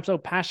that's why I'm so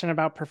passionate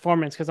about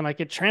performance, because I'm like,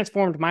 it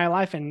transformed my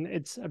life, and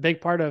it's a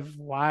big part of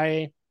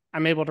why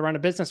I'm able to run a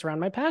business around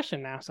my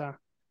passion now. So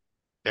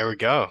There we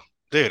go.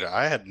 Dude,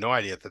 I had no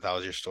idea that that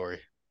was your story.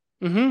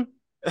 mm-hmm.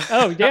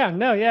 Oh yeah,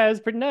 no, yeah, it's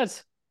pretty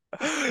nuts.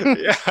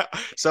 Yeah.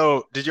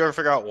 So, did you ever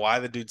figure out why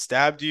the dude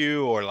stabbed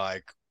you or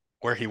like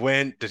where he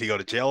went? Did he go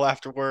to jail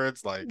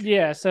afterwards? Like,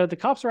 Yeah, so the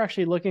cops were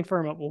actually looking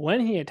for him when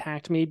he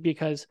attacked me,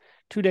 because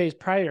 2 days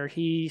prior,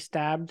 he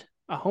stabbed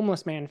a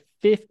homeless man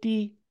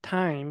 50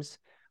 times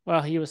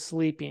while he was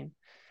sleeping.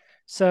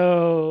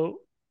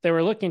 So they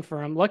were looking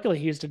for him. Luckily,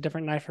 he used a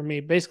different knife from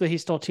me. Basically, he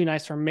stole two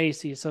knives from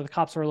Macy's. So the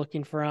cops were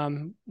looking for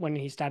him when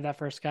he stabbed that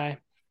first guy.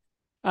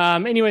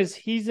 Anyways,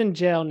 he's in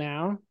jail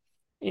now,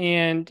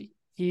 and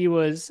he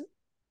was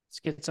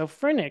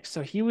schizophrenic.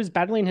 So he was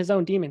battling his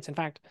own demons. In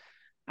fact,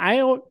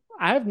 I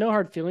I have no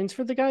hard feelings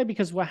for the guy,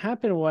 because what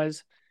happened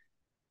was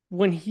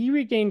when he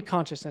regained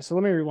consciousness. So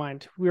let me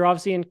rewind. We were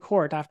obviously in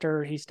court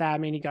after he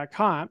stabbed me and he got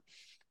caught,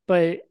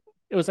 but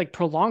it was like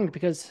prolonged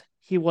because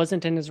he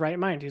wasn't in his right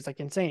mind. He was like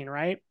insane,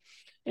 right?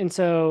 And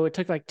so it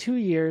took like 2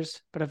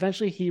 years, but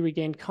eventually he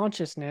regained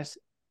consciousness.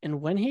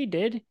 And when he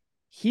did,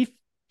 he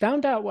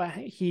found out what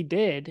he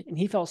did, and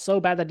he felt so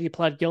bad that he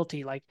pled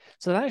guilty. Like,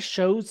 so that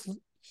shows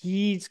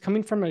he's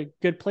coming from a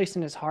good place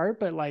in his heart,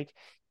 but like,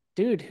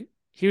 dude,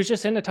 he was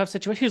just in a tough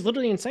situation. He was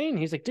literally insane.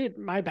 He's like, dude,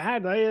 my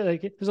bad.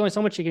 Like, there's only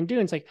so much you can do.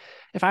 And it's like,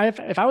 if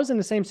I was in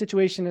the same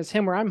situation as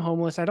him, where I'm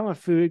homeless, I don't have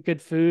food,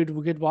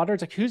 good water.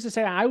 It's like, who's to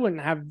say I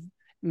wouldn't have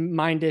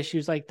mind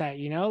issues like that?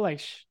 You know,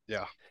 like,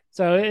 yeah,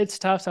 so it's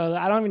tough. So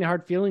I don't have any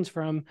hard feelings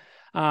for him.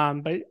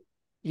 But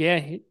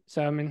yeah,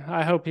 so I mean,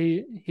 I hope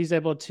he's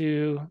able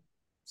to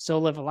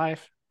still live a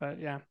life. But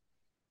yeah.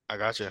 I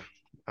gotcha.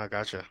 I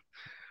gotcha.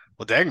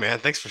 Well, dang, man,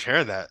 thanks for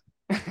sharing that.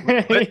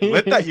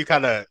 With that, you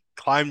kind of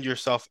climbed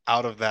yourself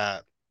out of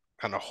that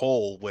kind of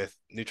hole with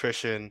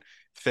nutrition,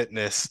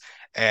 fitness,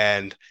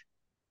 and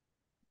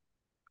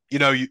you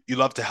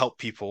love to help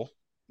people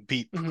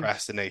beat Mm-hmm.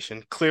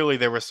 procrastination. Clearly,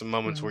 there were some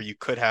moments where Mm-hmm. you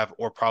could have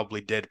or probably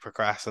did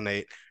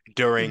procrastinate Mm-hmm.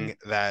 during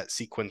that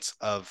sequence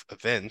of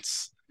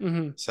events.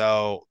 Mm-hmm.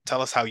 So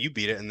tell us how you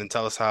beat it, and then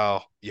tell us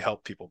how you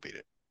help people beat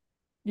it.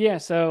 Yeah.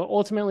 So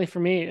ultimately for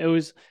me, it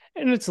was,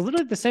 and it's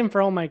literally the same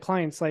for all my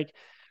clients. Like,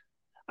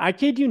 I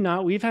kid you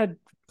not, we've had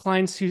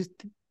clients who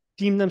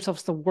deem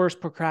themselves the worst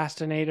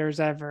procrastinators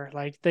ever.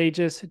 Like,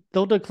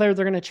 they'll declare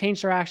they're going to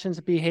change their actions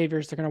and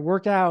behaviors. They're going to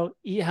work out,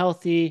 eat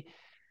healthy.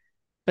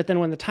 But then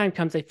when the time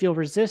comes, they feel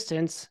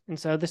resistance. And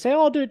so they say,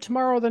 oh, I'll do it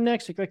tomorrow or the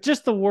next week. Like,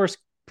 just the worst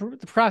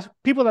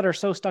people that are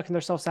so stuck in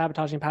their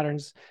self-sabotaging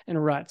patterns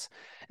and ruts.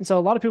 And so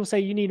a lot of people say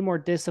you need more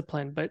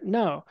discipline, but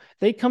no,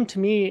 they come to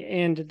me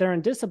and they're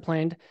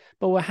undisciplined.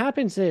 But what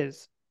happens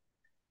is,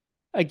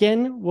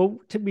 again,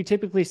 what we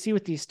typically see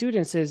with these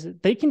students is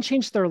they can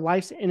change their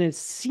lives in a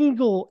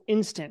single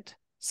instant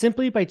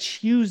simply by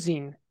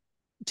choosing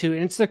to.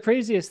 And it's the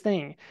craziest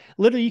thing.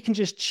 Literally, you can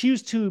just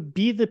choose to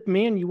be the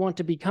man you want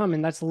to become.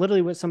 And that's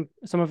literally what some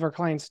of our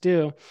clients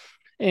do.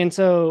 And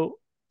so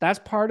that's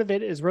part of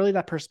it, is really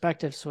that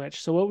perspective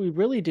switch. So what we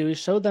really do is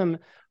show them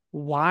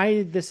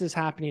why this is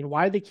happening,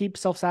 why they keep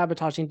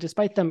self-sabotaging,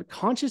 despite them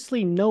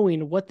consciously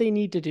knowing what they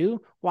need to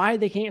do, why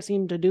they can't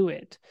seem to do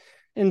it.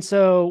 And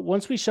so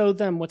once we show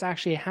them what's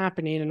actually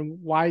happening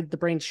and why the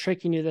brain's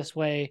tricking you this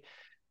way,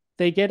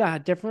 they get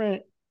a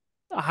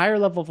higher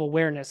level of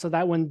awareness, so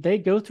that when they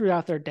go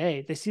throughout their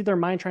day, they see their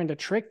mind trying to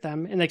trick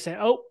them, and they say,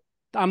 oh,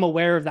 I'm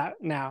aware of that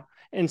now.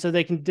 And so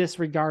they can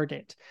disregard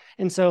it.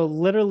 And so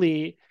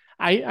literally,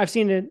 I've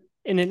seen it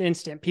in an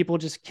instant. People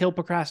just kill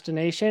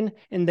procrastination,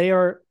 and they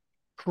are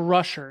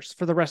crushers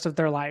for the rest of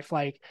their life.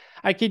 Like,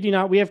 I kid you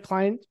not, we had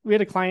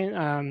a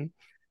client,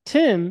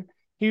 Tim,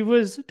 he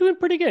was doing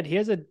pretty good. He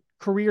has a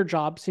career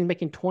job, so he's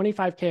making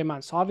 25K a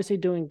month. So obviously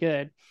doing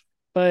good.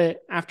 But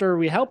after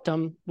we helped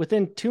him,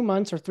 within 2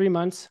 months or 3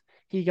 months,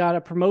 he got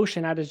a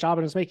promotion at his job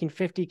and was making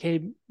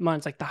 50K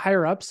months. Like, the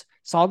higher ups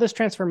saw this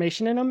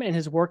transformation in him and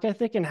his work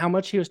ethic and how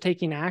much he was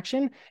taking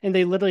action. And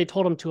they literally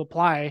told him to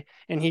apply,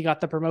 and he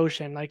got the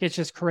promotion. Like, it's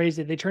just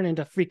crazy. They turn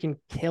into freaking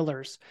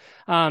killers.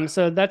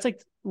 So that's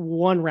like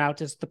one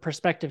route, is the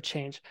perspective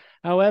change.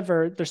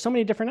 However, there's so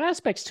many different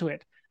aspects to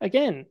it.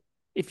 Again,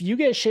 if you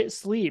get shit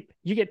sleep,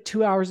 you get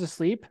 2 hours of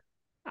sleep,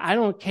 I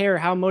don't care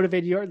how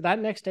motivated you are. That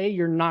next day,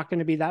 you're not going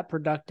to be that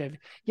productive.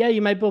 Yeah,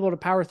 you might be able to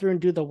power through and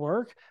do the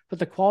work, but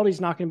the quality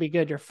is not going to be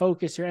good. Your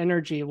focus, your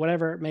energy,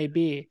 whatever it may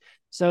be.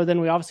 So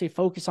then we obviously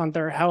focus on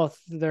their health,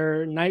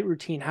 their night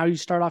routine, how you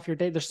start off your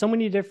day. There's so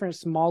many different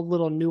small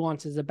little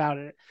nuances about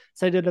it.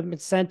 Set of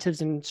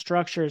incentives and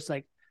structures.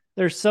 Like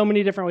there's so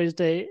many different ways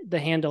to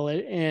handle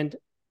it, and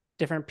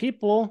different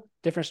people,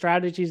 different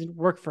strategies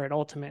work for it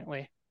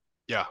ultimately.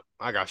 Yeah,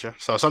 I gotcha.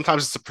 So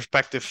sometimes it's a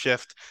perspective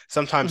shift.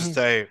 Sometimes Mm-hmm. it's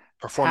a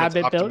performance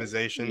Habit built.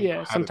 optimization or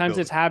Yeah, habit sometimes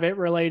it's building. habit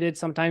related,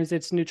 sometimes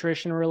it's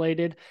nutrition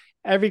related.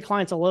 Every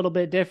client's a little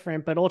bit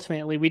different, but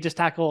ultimately we just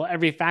tackle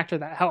every factor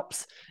that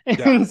helps.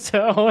 Yeah, And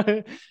so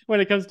when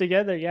it comes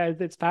together, yeah,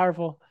 it's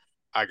powerful.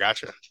 I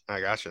gotcha.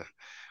 I gotcha.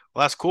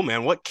 Well, that's cool,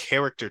 man. What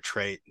character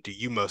trait do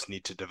you most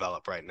need to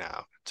develop right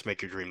now to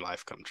make your dream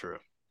life come true?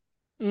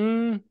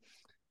 Mm,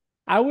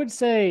 I would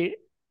say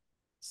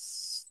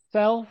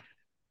self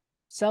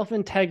self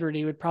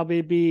integrity would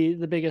probably be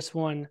the biggest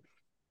one.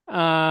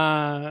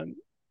 Uh,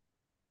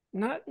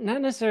 not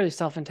necessarily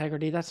self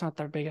integrity. That's not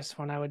the biggest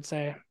one. I would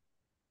say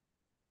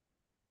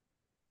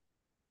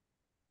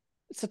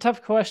it's a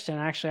tough question.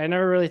 Actually, I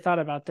never really thought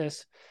about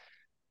this.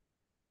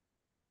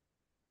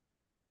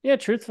 Yeah,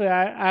 truthfully,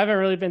 I haven't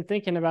really been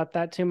thinking about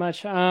that too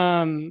much.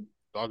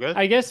 All good?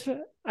 I guess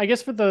I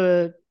guess for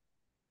the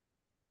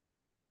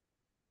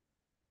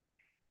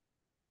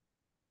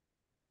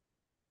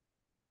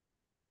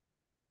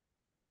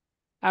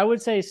I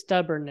would say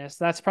stubbornness.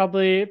 That's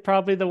probably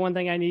the one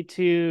thing I need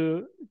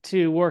to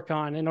work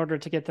on in order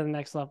to get to the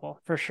next level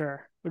for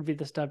sure. Would be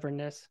the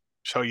stubbornness.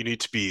 So you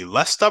need to be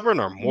less stubborn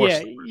or more Yeah,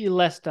 stubborn? you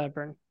less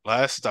stubborn.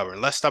 Less stubborn.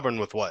 Less stubborn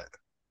with what?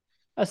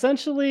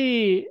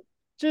 Essentially,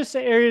 just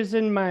areas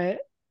in my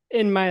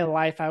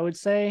life. I would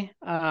say.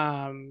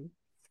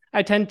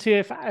 I tend to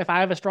if I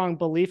have a strong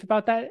belief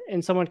about that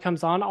and someone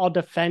comes on, I'll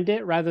defend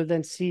it rather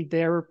than see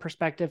their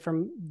perspective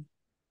from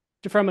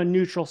a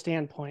neutral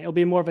standpoint. It'll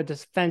be more of a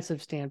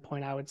defensive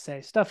standpoint, I would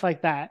say. Stuff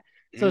like that.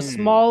 So Mm.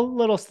 small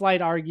little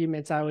slight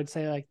arguments, I would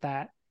say like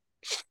that.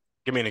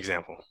 Give me an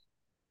example.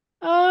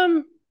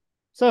 Um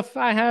so if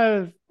I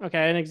have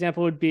okay, an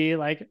example would be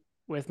like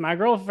with my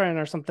girlfriend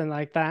or something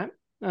like that.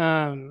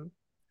 Um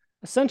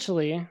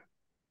Essentially,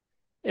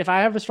 if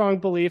I have a strong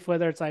belief,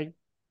 whether it's like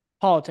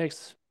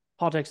politics,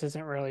 politics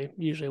isn't really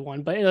usually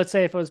one, but let's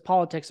say if it was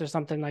politics or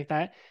something like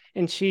that,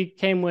 and she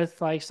came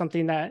with like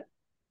something that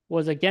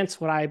was against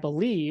what I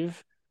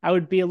believe, I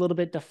would be a little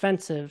bit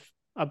defensive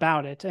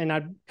about it. And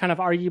I'd kind of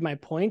argue my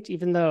point,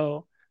 even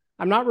though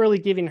I'm not really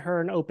giving her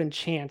an open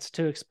chance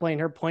to explain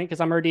her point because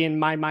I'm already in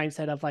my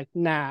mindset of like,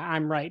 nah,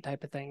 I'm right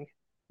type of thing.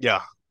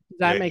 Yeah. Does Yeah,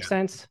 that make yeah.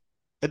 sense?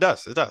 It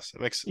does. It does.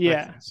 It makes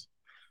Yeah. sense.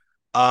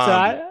 So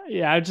Um,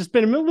 I've just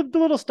been a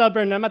little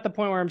stubborn. I'm at the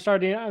point where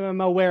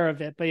I'm aware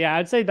of it. But yeah,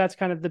 I'd say that's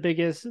kind of the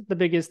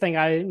biggest thing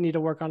I need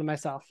to work on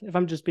myself, if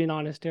I'm just being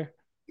honest here.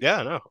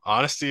 yeah, no.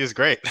 Honesty is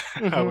great.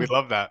 We Hmm.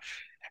 love that.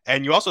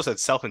 And you also said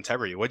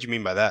self-integrity. What do you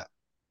mean by that?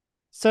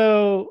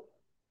 So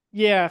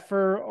yeah,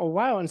 for a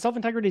while, and self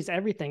integrity is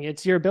everything.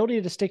 It's your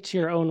ability to stick to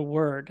your own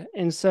word.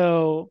 And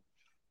so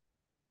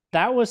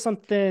that was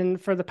something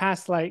for the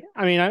past, like,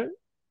 I mean,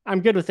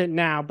 I'm good with it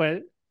now,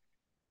 but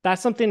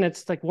that's something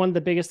that's like one of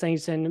the biggest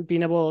things in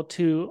being able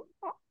to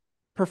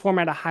perform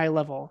at a high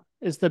level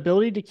is the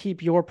ability to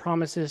keep your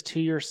promises to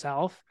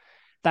yourself.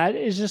 That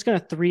is just going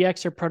to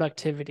 3x your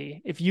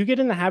productivity. If you get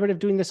in the habit of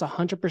doing this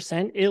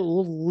 100%, it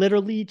will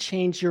literally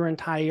change your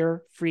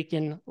entire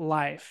freaking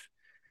life.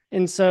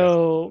 And Yeah.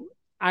 so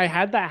I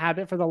had that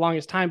habit for the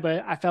longest time,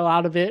 but I fell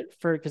out of it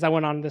for because I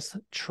went on this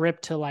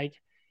trip to like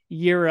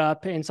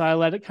Europe. And so I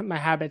let my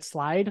habit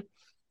slide,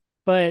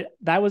 but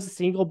that was the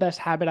single best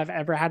habit I've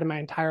ever had in my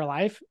entire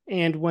life.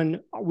 And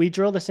when we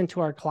drill this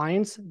into our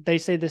clients, they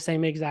say the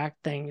same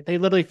exact thing. They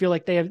literally feel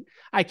like they have,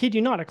 I kid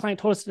you not, a client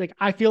told us, like,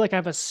 I feel like I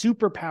have a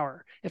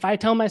superpower. If I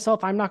tell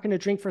myself I'm not going to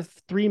drink for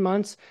 3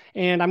 months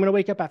and I'm going to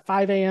wake up at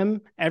 5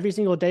 a.m. every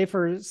single day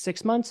for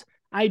 6 months,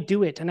 I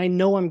do it and I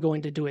know I'm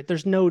going to do it.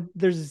 There's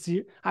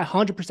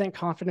 100%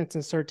 confidence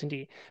and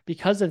certainty.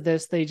 Because of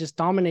this, they just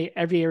dominate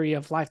every area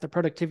of life. The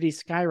productivity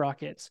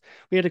skyrockets.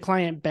 We had a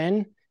client,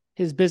 Ben,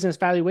 his business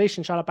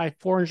valuation shot up by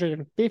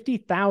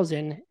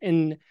 450,000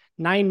 in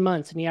 9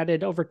 months, and he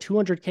added over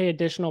 200K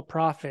additional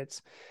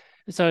profits.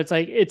 So it's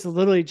like it's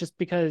literally just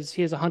because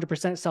he has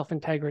 100% self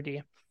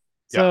integrity.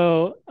 Yeah.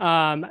 So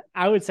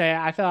I would say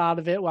I fell out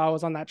of it while I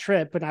was on that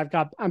trip, but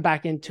I'm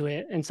back into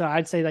it, and so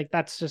I'd say like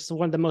that's just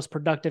one of the most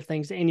productive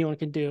things anyone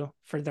can do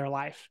for their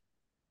life.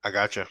 I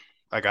gotcha.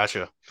 I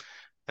gotcha.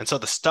 And so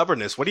the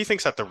stubbornness, what do you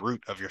think's at the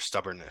root of your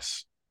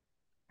stubbornness?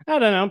 I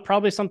don't know,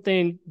 probably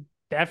something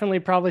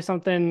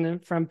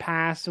from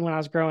past when I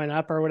was growing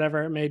up or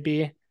whatever it may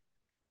be.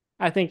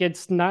 I think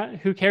it's not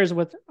who cares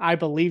what I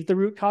believe the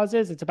root cause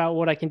is. It's about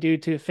what I can do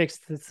to fix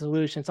the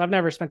solution. So I've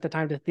never spent the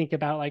time to think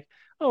about like,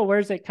 oh,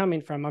 where's it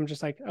coming from? I'm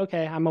just like,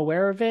 okay, I'm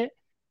aware of it.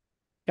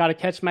 Got to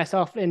catch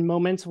myself in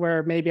moments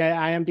where maybe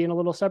I am being a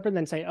little stubborn,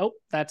 then say, oh,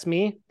 that's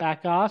me,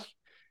 back off.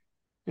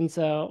 And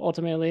so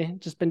ultimately,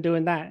 just been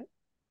doing that.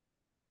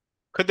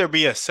 Could there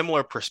be a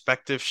similar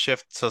perspective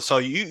shift? So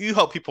you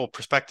help people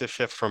perspective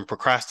shift from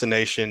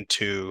procrastination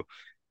to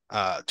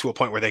a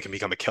point where they can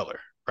become a killer,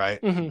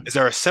 right? Mm-hmm. Is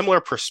there a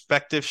similar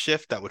perspective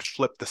shift that would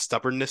flip the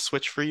stubbornness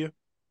switch for you?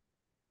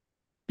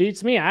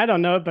 Beats me. I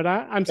don't know it, but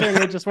I'm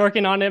certainly just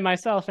working on it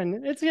myself,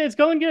 and it's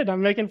going good.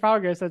 I'm making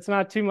progress. It's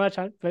not too much,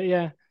 but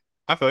yeah.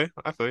 I feel you.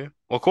 I feel you.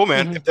 Well, cool,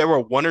 man. If Mhm. there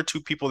were one or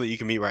two people that you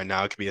can meet right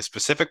now, it could be a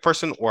specific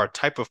person or a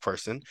type of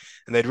person,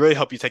 and they'd really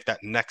help you take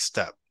that next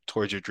step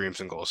towards your dreams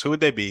and goals. Who would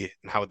they be,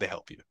 and how would they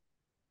help you?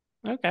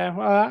 Okay,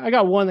 well, I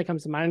got one that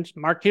comes to mind.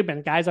 Mark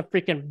Cuban, guy's a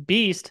freaking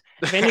beast.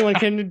 If anyone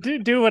can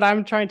do what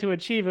I'm trying to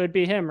achieve, it would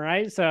be him,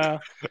 right? So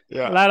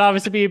Yeah. that'd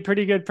obviously be a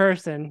pretty good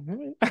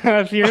person.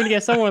 If you're gonna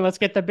get someone, let's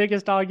get the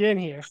biggest dog in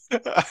here.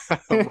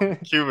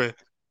 Mark Cuban.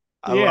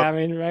 I Yeah, love I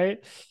mean,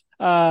 right?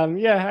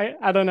 Yeah,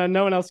 I don't know.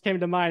 No one else came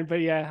to mind,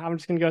 but yeah, I'm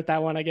just gonna go with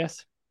that one, I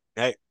guess. it.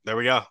 Hey, there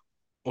we go.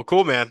 Well,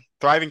 cool, man.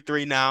 Thriving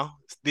three now.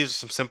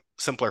 These are some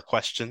simpler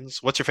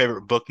questions. What's your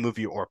favorite book,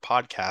 movie, or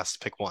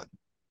podcast? Pick one.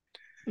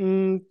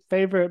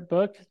 Favorite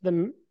book,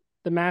 The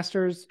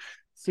Master's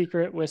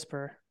Secret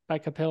Whisper by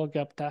Kapil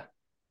Gupta.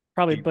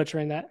 Probably The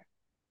butchering that.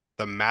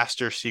 The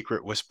Master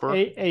Secret Whisperer.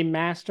 A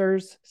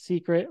Master's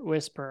Secret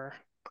Whisperer.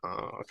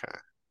 Oh, okay.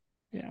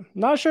 Yeah.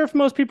 Not sure if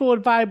most people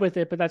would vibe with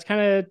it, but that's kind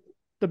of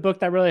the book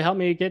that really helped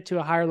me get to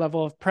a higher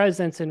level of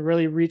presence and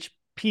really reach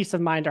peace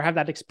of mind or have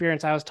that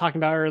experience I was talking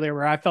about earlier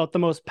where I felt the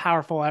most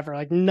powerful ever.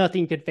 Like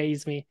nothing could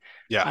phase me.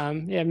 Yeah.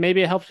 Yeah,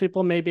 maybe it helps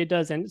people, maybe it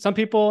doesn't. Some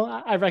people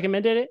I've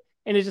recommended it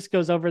and it just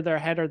goes over their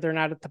head or they're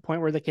not at the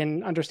point where they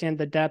can understand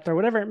the depth or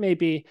whatever it may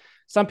be.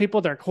 Some people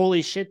they're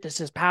holy shit,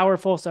 this is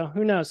powerful. So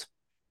who knows?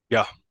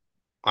 Yeah.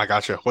 I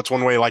gotcha. What's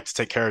one way you like to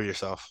take care of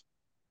yourself?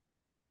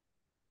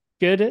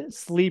 Good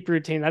sleep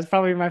routine. That's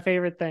probably my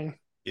favorite thing.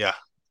 Yeah.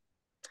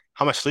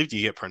 How much sleep do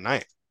you get per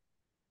night?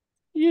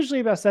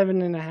 Usually about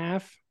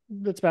 7.5.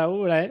 That's about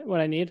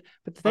what I need.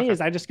 But the thing Okay. is,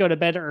 I just go to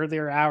bed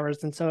earlier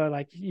hours, and so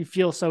like you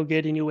feel so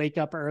good, and you wake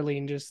up early,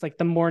 and just like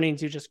the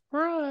mornings, you just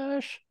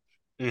crush.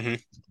 hmm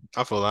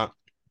I feel that.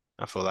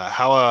 I feel that.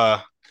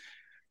 How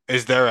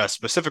is there a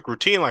specific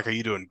routine? Like, are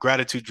you doing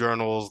gratitude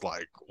journals,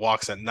 like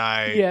walks at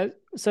night? Yeah.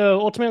 So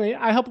ultimately,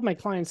 I help my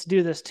clients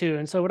do this too.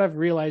 And so what I've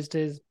realized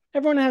is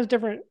everyone has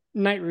different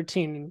night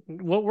routine.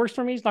 What works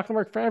for me is not going to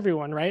work for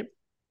everyone, right?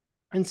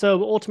 And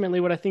so ultimately,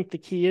 what I think the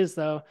key is,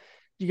 though,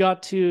 you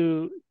got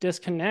to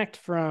disconnect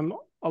from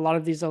a lot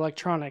of these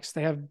electronics.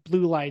 They have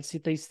blue lights,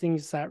 these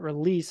things that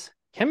release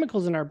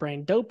chemicals in our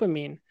brain,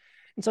 dopamine.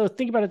 And so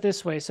think about it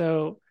this way.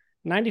 So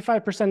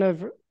 95%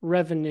 of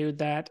revenue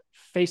that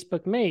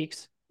Facebook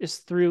makes is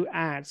through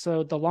ads.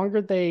 So the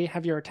longer they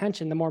have your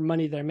attention, the more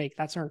money they make.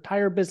 That's their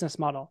entire business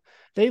model.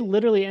 They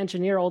literally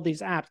engineer all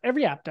these apps.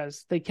 Every app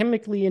does. They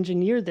chemically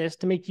engineer this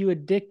to make you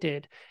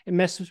addicted. It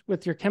messes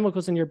with your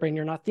chemicals in your brain.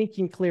 You're not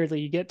thinking clearly.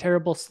 You get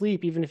terrible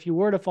sleep, even if you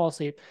were to fall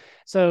asleep.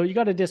 So you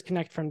got to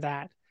disconnect from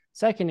that.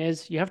 Second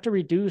is you have to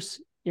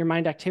reduce your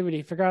mind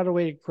activity, figure out a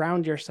way to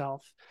ground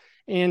yourself.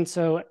 And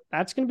so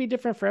that's going to be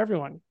different for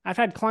everyone. I've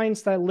had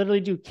clients that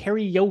literally do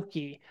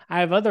karaoke. I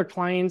have other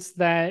clients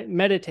that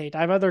meditate.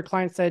 I have other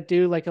clients that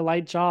do like a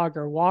light jog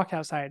or walk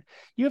outside.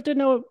 You have to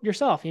know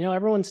yourself,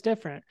 everyone's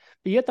different,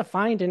 but you have to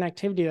find an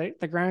activity that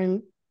the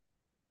ground,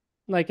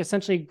 like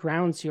essentially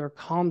grounds you or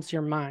calms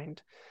your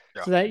mind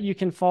Yeah, so that you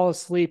can fall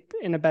asleep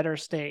in a better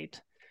state.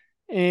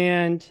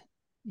 And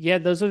yeah,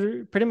 those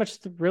are pretty much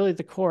really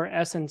the core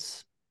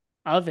essence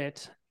of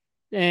it.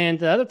 And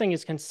the other thing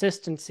is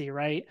consistency,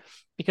 right?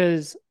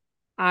 Because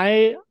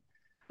I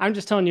I'm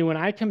just telling you, when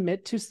I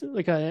commit to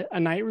like a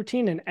night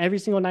routine and every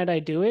single night I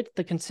do it,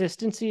 the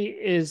consistency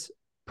is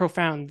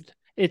profound.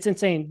 It's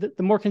insane.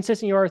 The more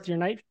consistent you are with your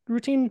night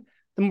routine,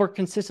 the more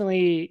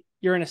consistently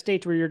you're in a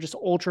state where you're just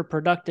ultra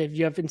productive.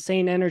 You have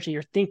insane energy.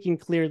 You're thinking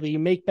clearly. You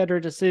make better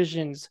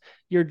decisions.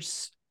 You're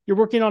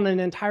working on an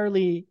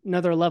entirely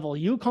another level.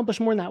 You accomplish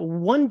more in that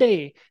one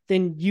day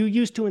than you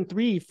used to in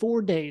 3,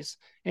 4 days.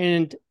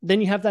 And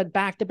then you have that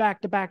back to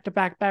back to back to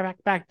back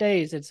back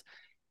days.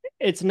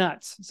 It's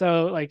nuts.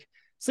 So like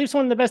sleep's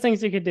one of the best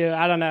things you could do.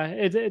 I don't know.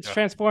 It's yeah,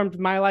 transformed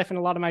my life and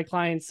a lot of my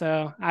clients.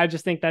 So I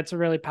just think that's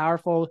really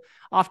powerful,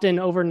 often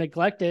over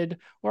neglected,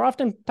 or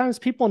oftentimes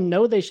people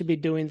know they should be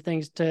doing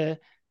things to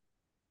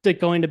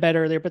going to bed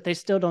earlier, but they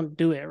still don't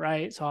do it.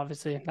 Right. So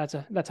obviously that's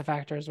a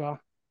factor as well.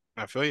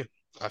 I feel you.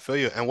 I feel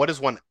you. And what is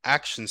one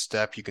action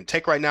step you can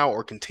take right now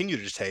or continue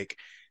to take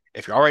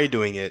if you're already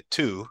doing it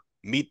to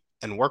meet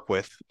and work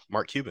with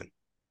Mark Cuban?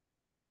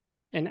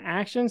 An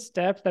action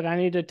step that I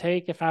need to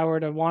take if I were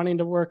to wanting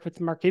to work with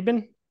Mark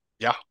Cuban.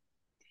 Yeah.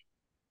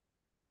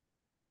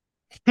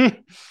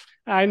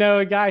 I know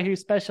a guy who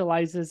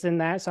specializes in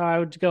that, so I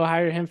would go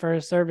hire him for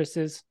his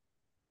services.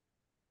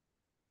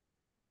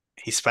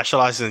 He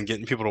specializes in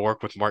getting people to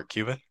work with Mark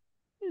Cuban.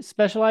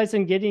 Specialize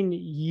in getting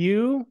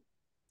you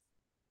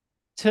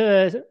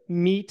to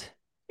meet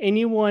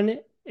anyone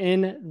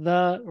in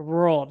the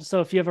world. So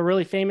if you have a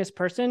really famous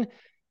person,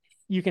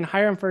 you can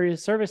hire him for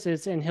his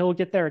services and he'll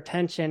get their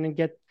attention and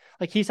get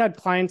like he's had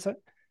clients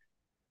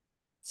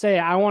say,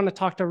 I want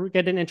to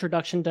get an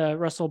introduction to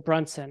Russell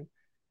Brunson.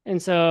 And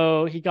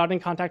so he got in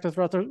contact with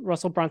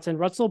Russell Brunson.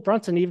 Russell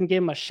Brunson even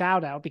gave him a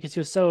shout out because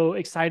he was so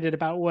excited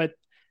about what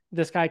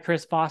this guy,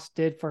 Chris Voss,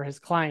 did for his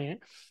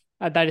client.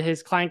 That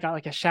his client got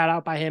like a shout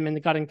out by him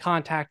and got in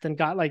contact and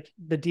got like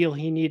the deal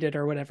he needed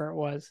or whatever it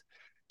was.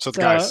 So the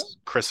So guy's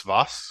Chris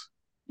Voss.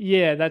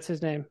 yeah, that's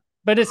his name.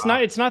 But it's Uh,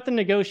 not the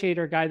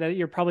negotiator guy that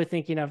you're probably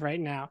thinking of right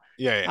now.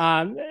 yeah,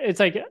 yeah. It's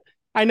like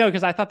I know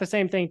because I thought the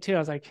same thing too. I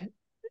was like,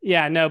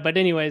 yeah, no, but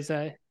anyways,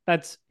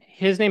 that's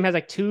his name has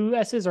like two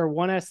S's or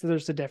one S. So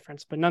there's a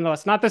difference, but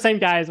nonetheless, not the same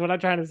guy is what I'm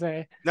trying to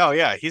say. No,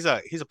 yeah, he's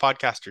a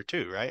podcaster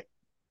too, right?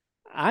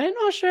 I'm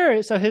not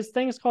sure. So his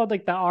thing is called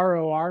like the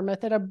ROR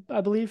method,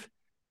 I believe.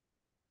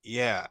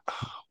 Yeah.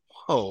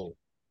 Whoa.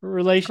 Turn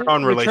Relation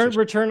on relationship.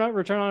 return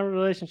on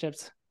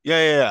relationships. Yeah,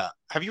 yeah, yeah.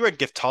 Have you read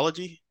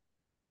Giftology?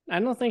 I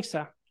don't think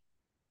so.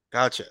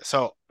 Gotcha.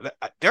 So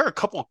there are a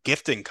couple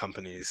gifting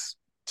companies.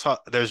 So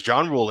there's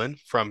John Rulin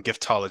from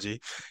Giftology.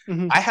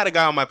 Hmm. I had a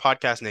guy on my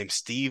podcast named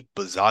Steve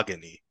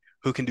Bozzagani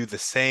who can do the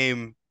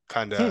same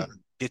kind of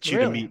get you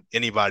to Really? meet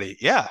anybody.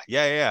 Yeah,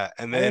 yeah, yeah.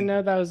 And I didn't then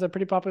know that was a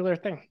pretty popular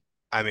thing.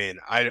 I mean,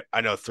 I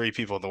know three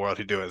people in the world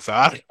who do it, so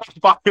I don't know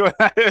how popular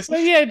that is.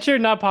 Well, yeah, sure,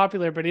 not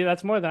popular, but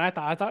that's more than I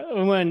thought. I thought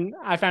when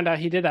I found out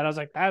he did that, I was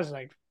like,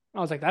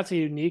 that's a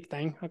unique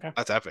thing. Okay.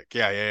 That's epic.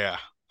 Yeah, yeah,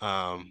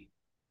 yeah.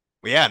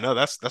 But yeah, no,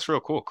 that's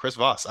real cool. Chris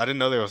Voss. I didn't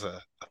know there was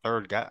a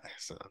third guy.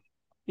 So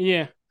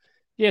Yeah.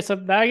 Yeah.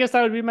 So I guess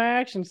that would be my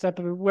action step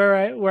of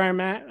where I'm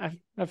at.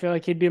 I feel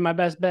like he'd be my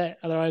best bet.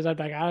 Otherwise, I'd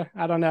be like,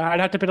 I don't know. I'd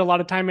have to put a lot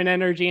of time and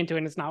energy into it,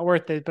 and it's not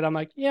worth it. But I'm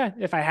like, yeah,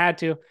 if I had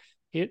to,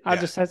 I'll yeah,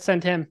 just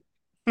send him.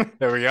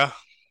 there we go.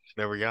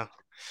 There we go.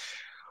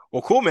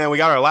 Well, cool, man. We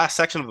got our last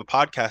section of the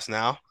podcast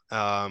now.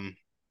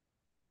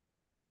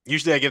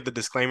 Usually I give the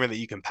disclaimer that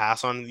you can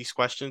pass on these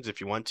questions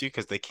if you want to,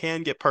 because they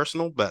can get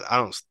personal, but I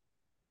don't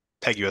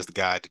peg you as the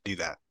guy to do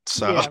that.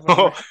 So, Yeah,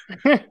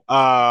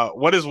 whatever.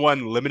 what is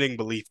one limiting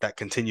belief that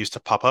continues to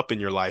pop up in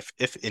your life,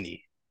 if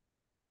any?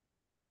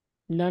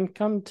 None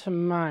come to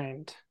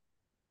mind.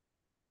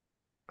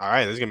 All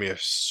right, this is gonna be a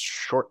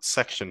short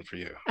section for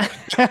you.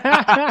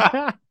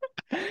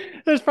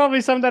 There's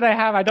probably some that I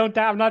have. I don't.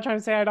 I'm not trying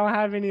to say I don't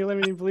have any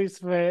limiting beliefs,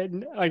 but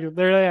like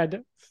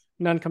literally,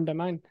 none come to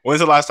mind. When's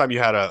the last time you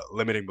had a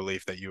limiting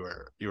belief that you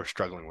were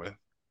struggling with?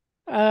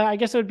 I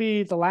guess it would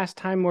be the last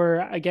time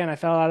where again I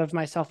fell out of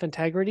my self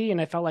integrity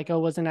and I felt like I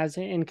wasn't as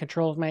in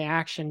control of my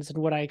actions and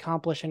what I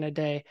accomplish in a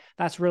day.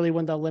 That's really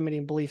when the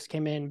limiting beliefs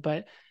came in.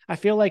 But I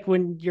feel like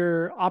when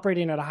you're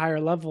operating at a higher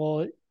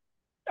level,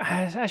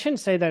 I shouldn't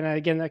say that. And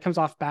again, that comes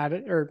off bad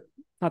or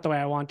not the way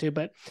I want to,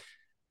 but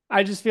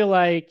I just feel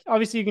like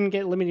obviously you can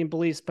get limiting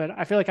beliefs, but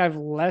I feel like I have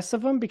less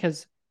of them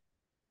because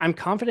I'm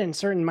confident and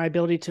certain in my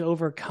ability to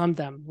overcome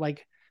them,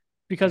 like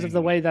because of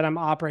the Mm, way that I'm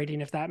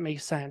operating, if that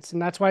makes sense.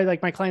 And that's why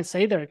like my clients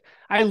say that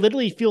I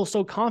literally feel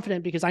so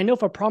confident because I know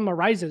if a problem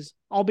arises,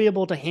 I'll be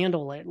able to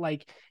handle it.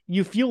 Like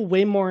you feel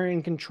way more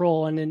in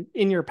control and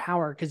in your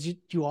power because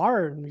you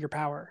are in your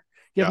power.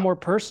 You have yeah, more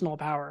personal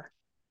power.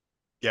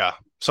 yeah.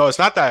 So it's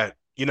not that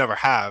you never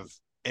have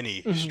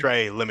any Mhm.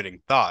 stray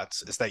limiting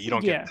thoughts. It's that you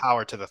don't give Yeah.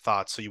 power to the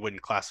thoughts, so you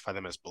wouldn't classify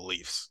them as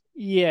beliefs.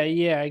 Yeah,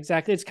 yeah,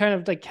 exactly. It's kind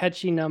of like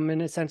catching them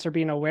in a sense or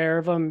being aware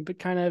of them, but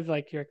kind of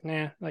like you're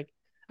nah, like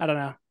I don't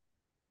know.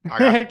 I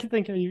got I can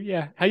think of you.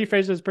 Yeah, how you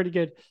phrased it was pretty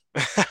good.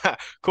 you.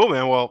 Cool,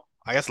 man. Well,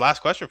 I guess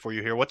last question for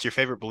you here. What's your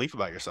favorite belief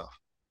about yourself?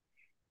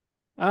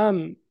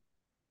 Um,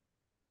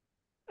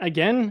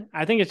 Again,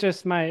 I think it's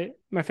just my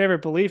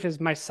favorite belief is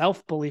my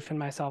self belief in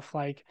myself.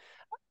 Like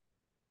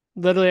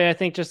literally, I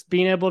think just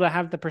being able to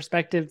have the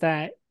perspective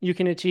that you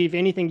can achieve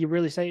anything you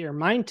really set your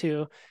mind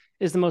to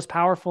is the most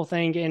powerful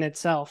thing in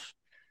itself.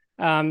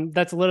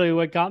 That's literally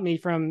what got me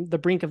from the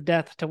brink of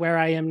death to where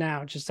I am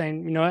now. Just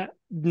saying, you know what?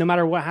 No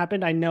matter what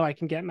happened, I know I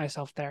can get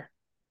myself there.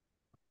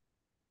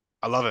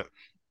 I love it.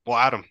 Well,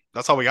 Adam,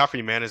 that's all we got for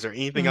you, man. Is there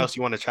anything Mhm. else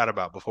you want to chat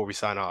about before we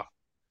sign off?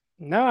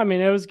 No, I mean,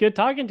 it was good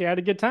talking to you. I had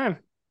a good time.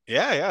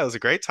 Yeah, yeah, it was a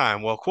great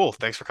time. Well, cool.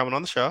 Thanks for coming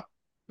on the show.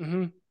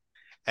 Hmm.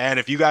 And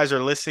if you guys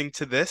are listening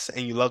to this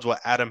and you loved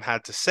what Adam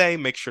had to say,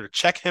 make sure to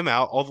check him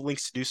out. All the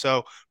links to do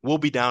so will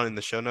be down in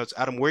the show notes.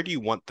 Adam, where do you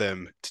want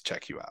them to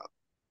check you out?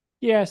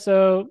 Yeah,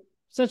 so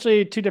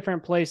essentially two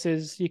different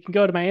places. You can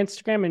go to my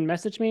Instagram and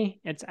message me.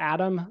 It's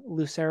Adam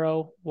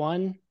Lucero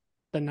one,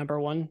 the number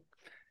one.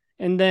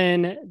 And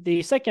then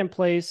the second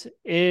place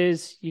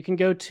is you can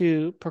go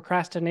to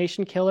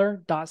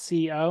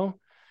procrastinationkiller.co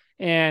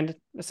and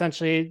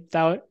essentially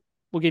that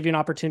will give you an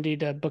opportunity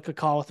to book a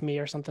call with me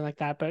or something like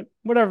that. But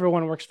whatever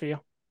one works for you.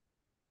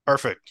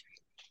 Perfect.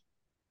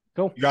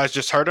 Cool. You guys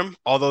just heard him.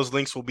 All those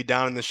links will be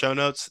down in the show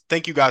notes.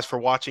 Thank you guys for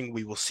watching.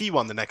 We will see you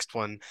on the next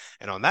one.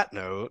 And on that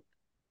note,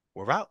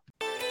 we're out.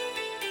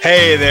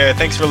 Hey there,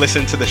 thanks for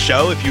listening to the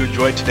show. If you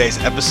enjoyed today's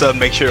episode,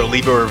 make sure to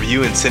leave a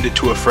review and send it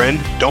to a friend.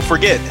 Don't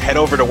forget, head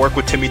over to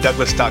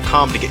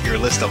workwithtimmydouglas.com to get your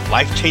list of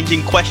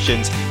life-changing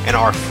questions and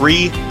our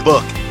free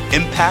book,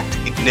 Impact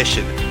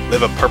Ignition: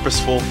 Live a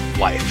Purposeful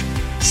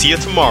Life. See you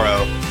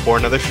tomorrow for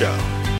another show.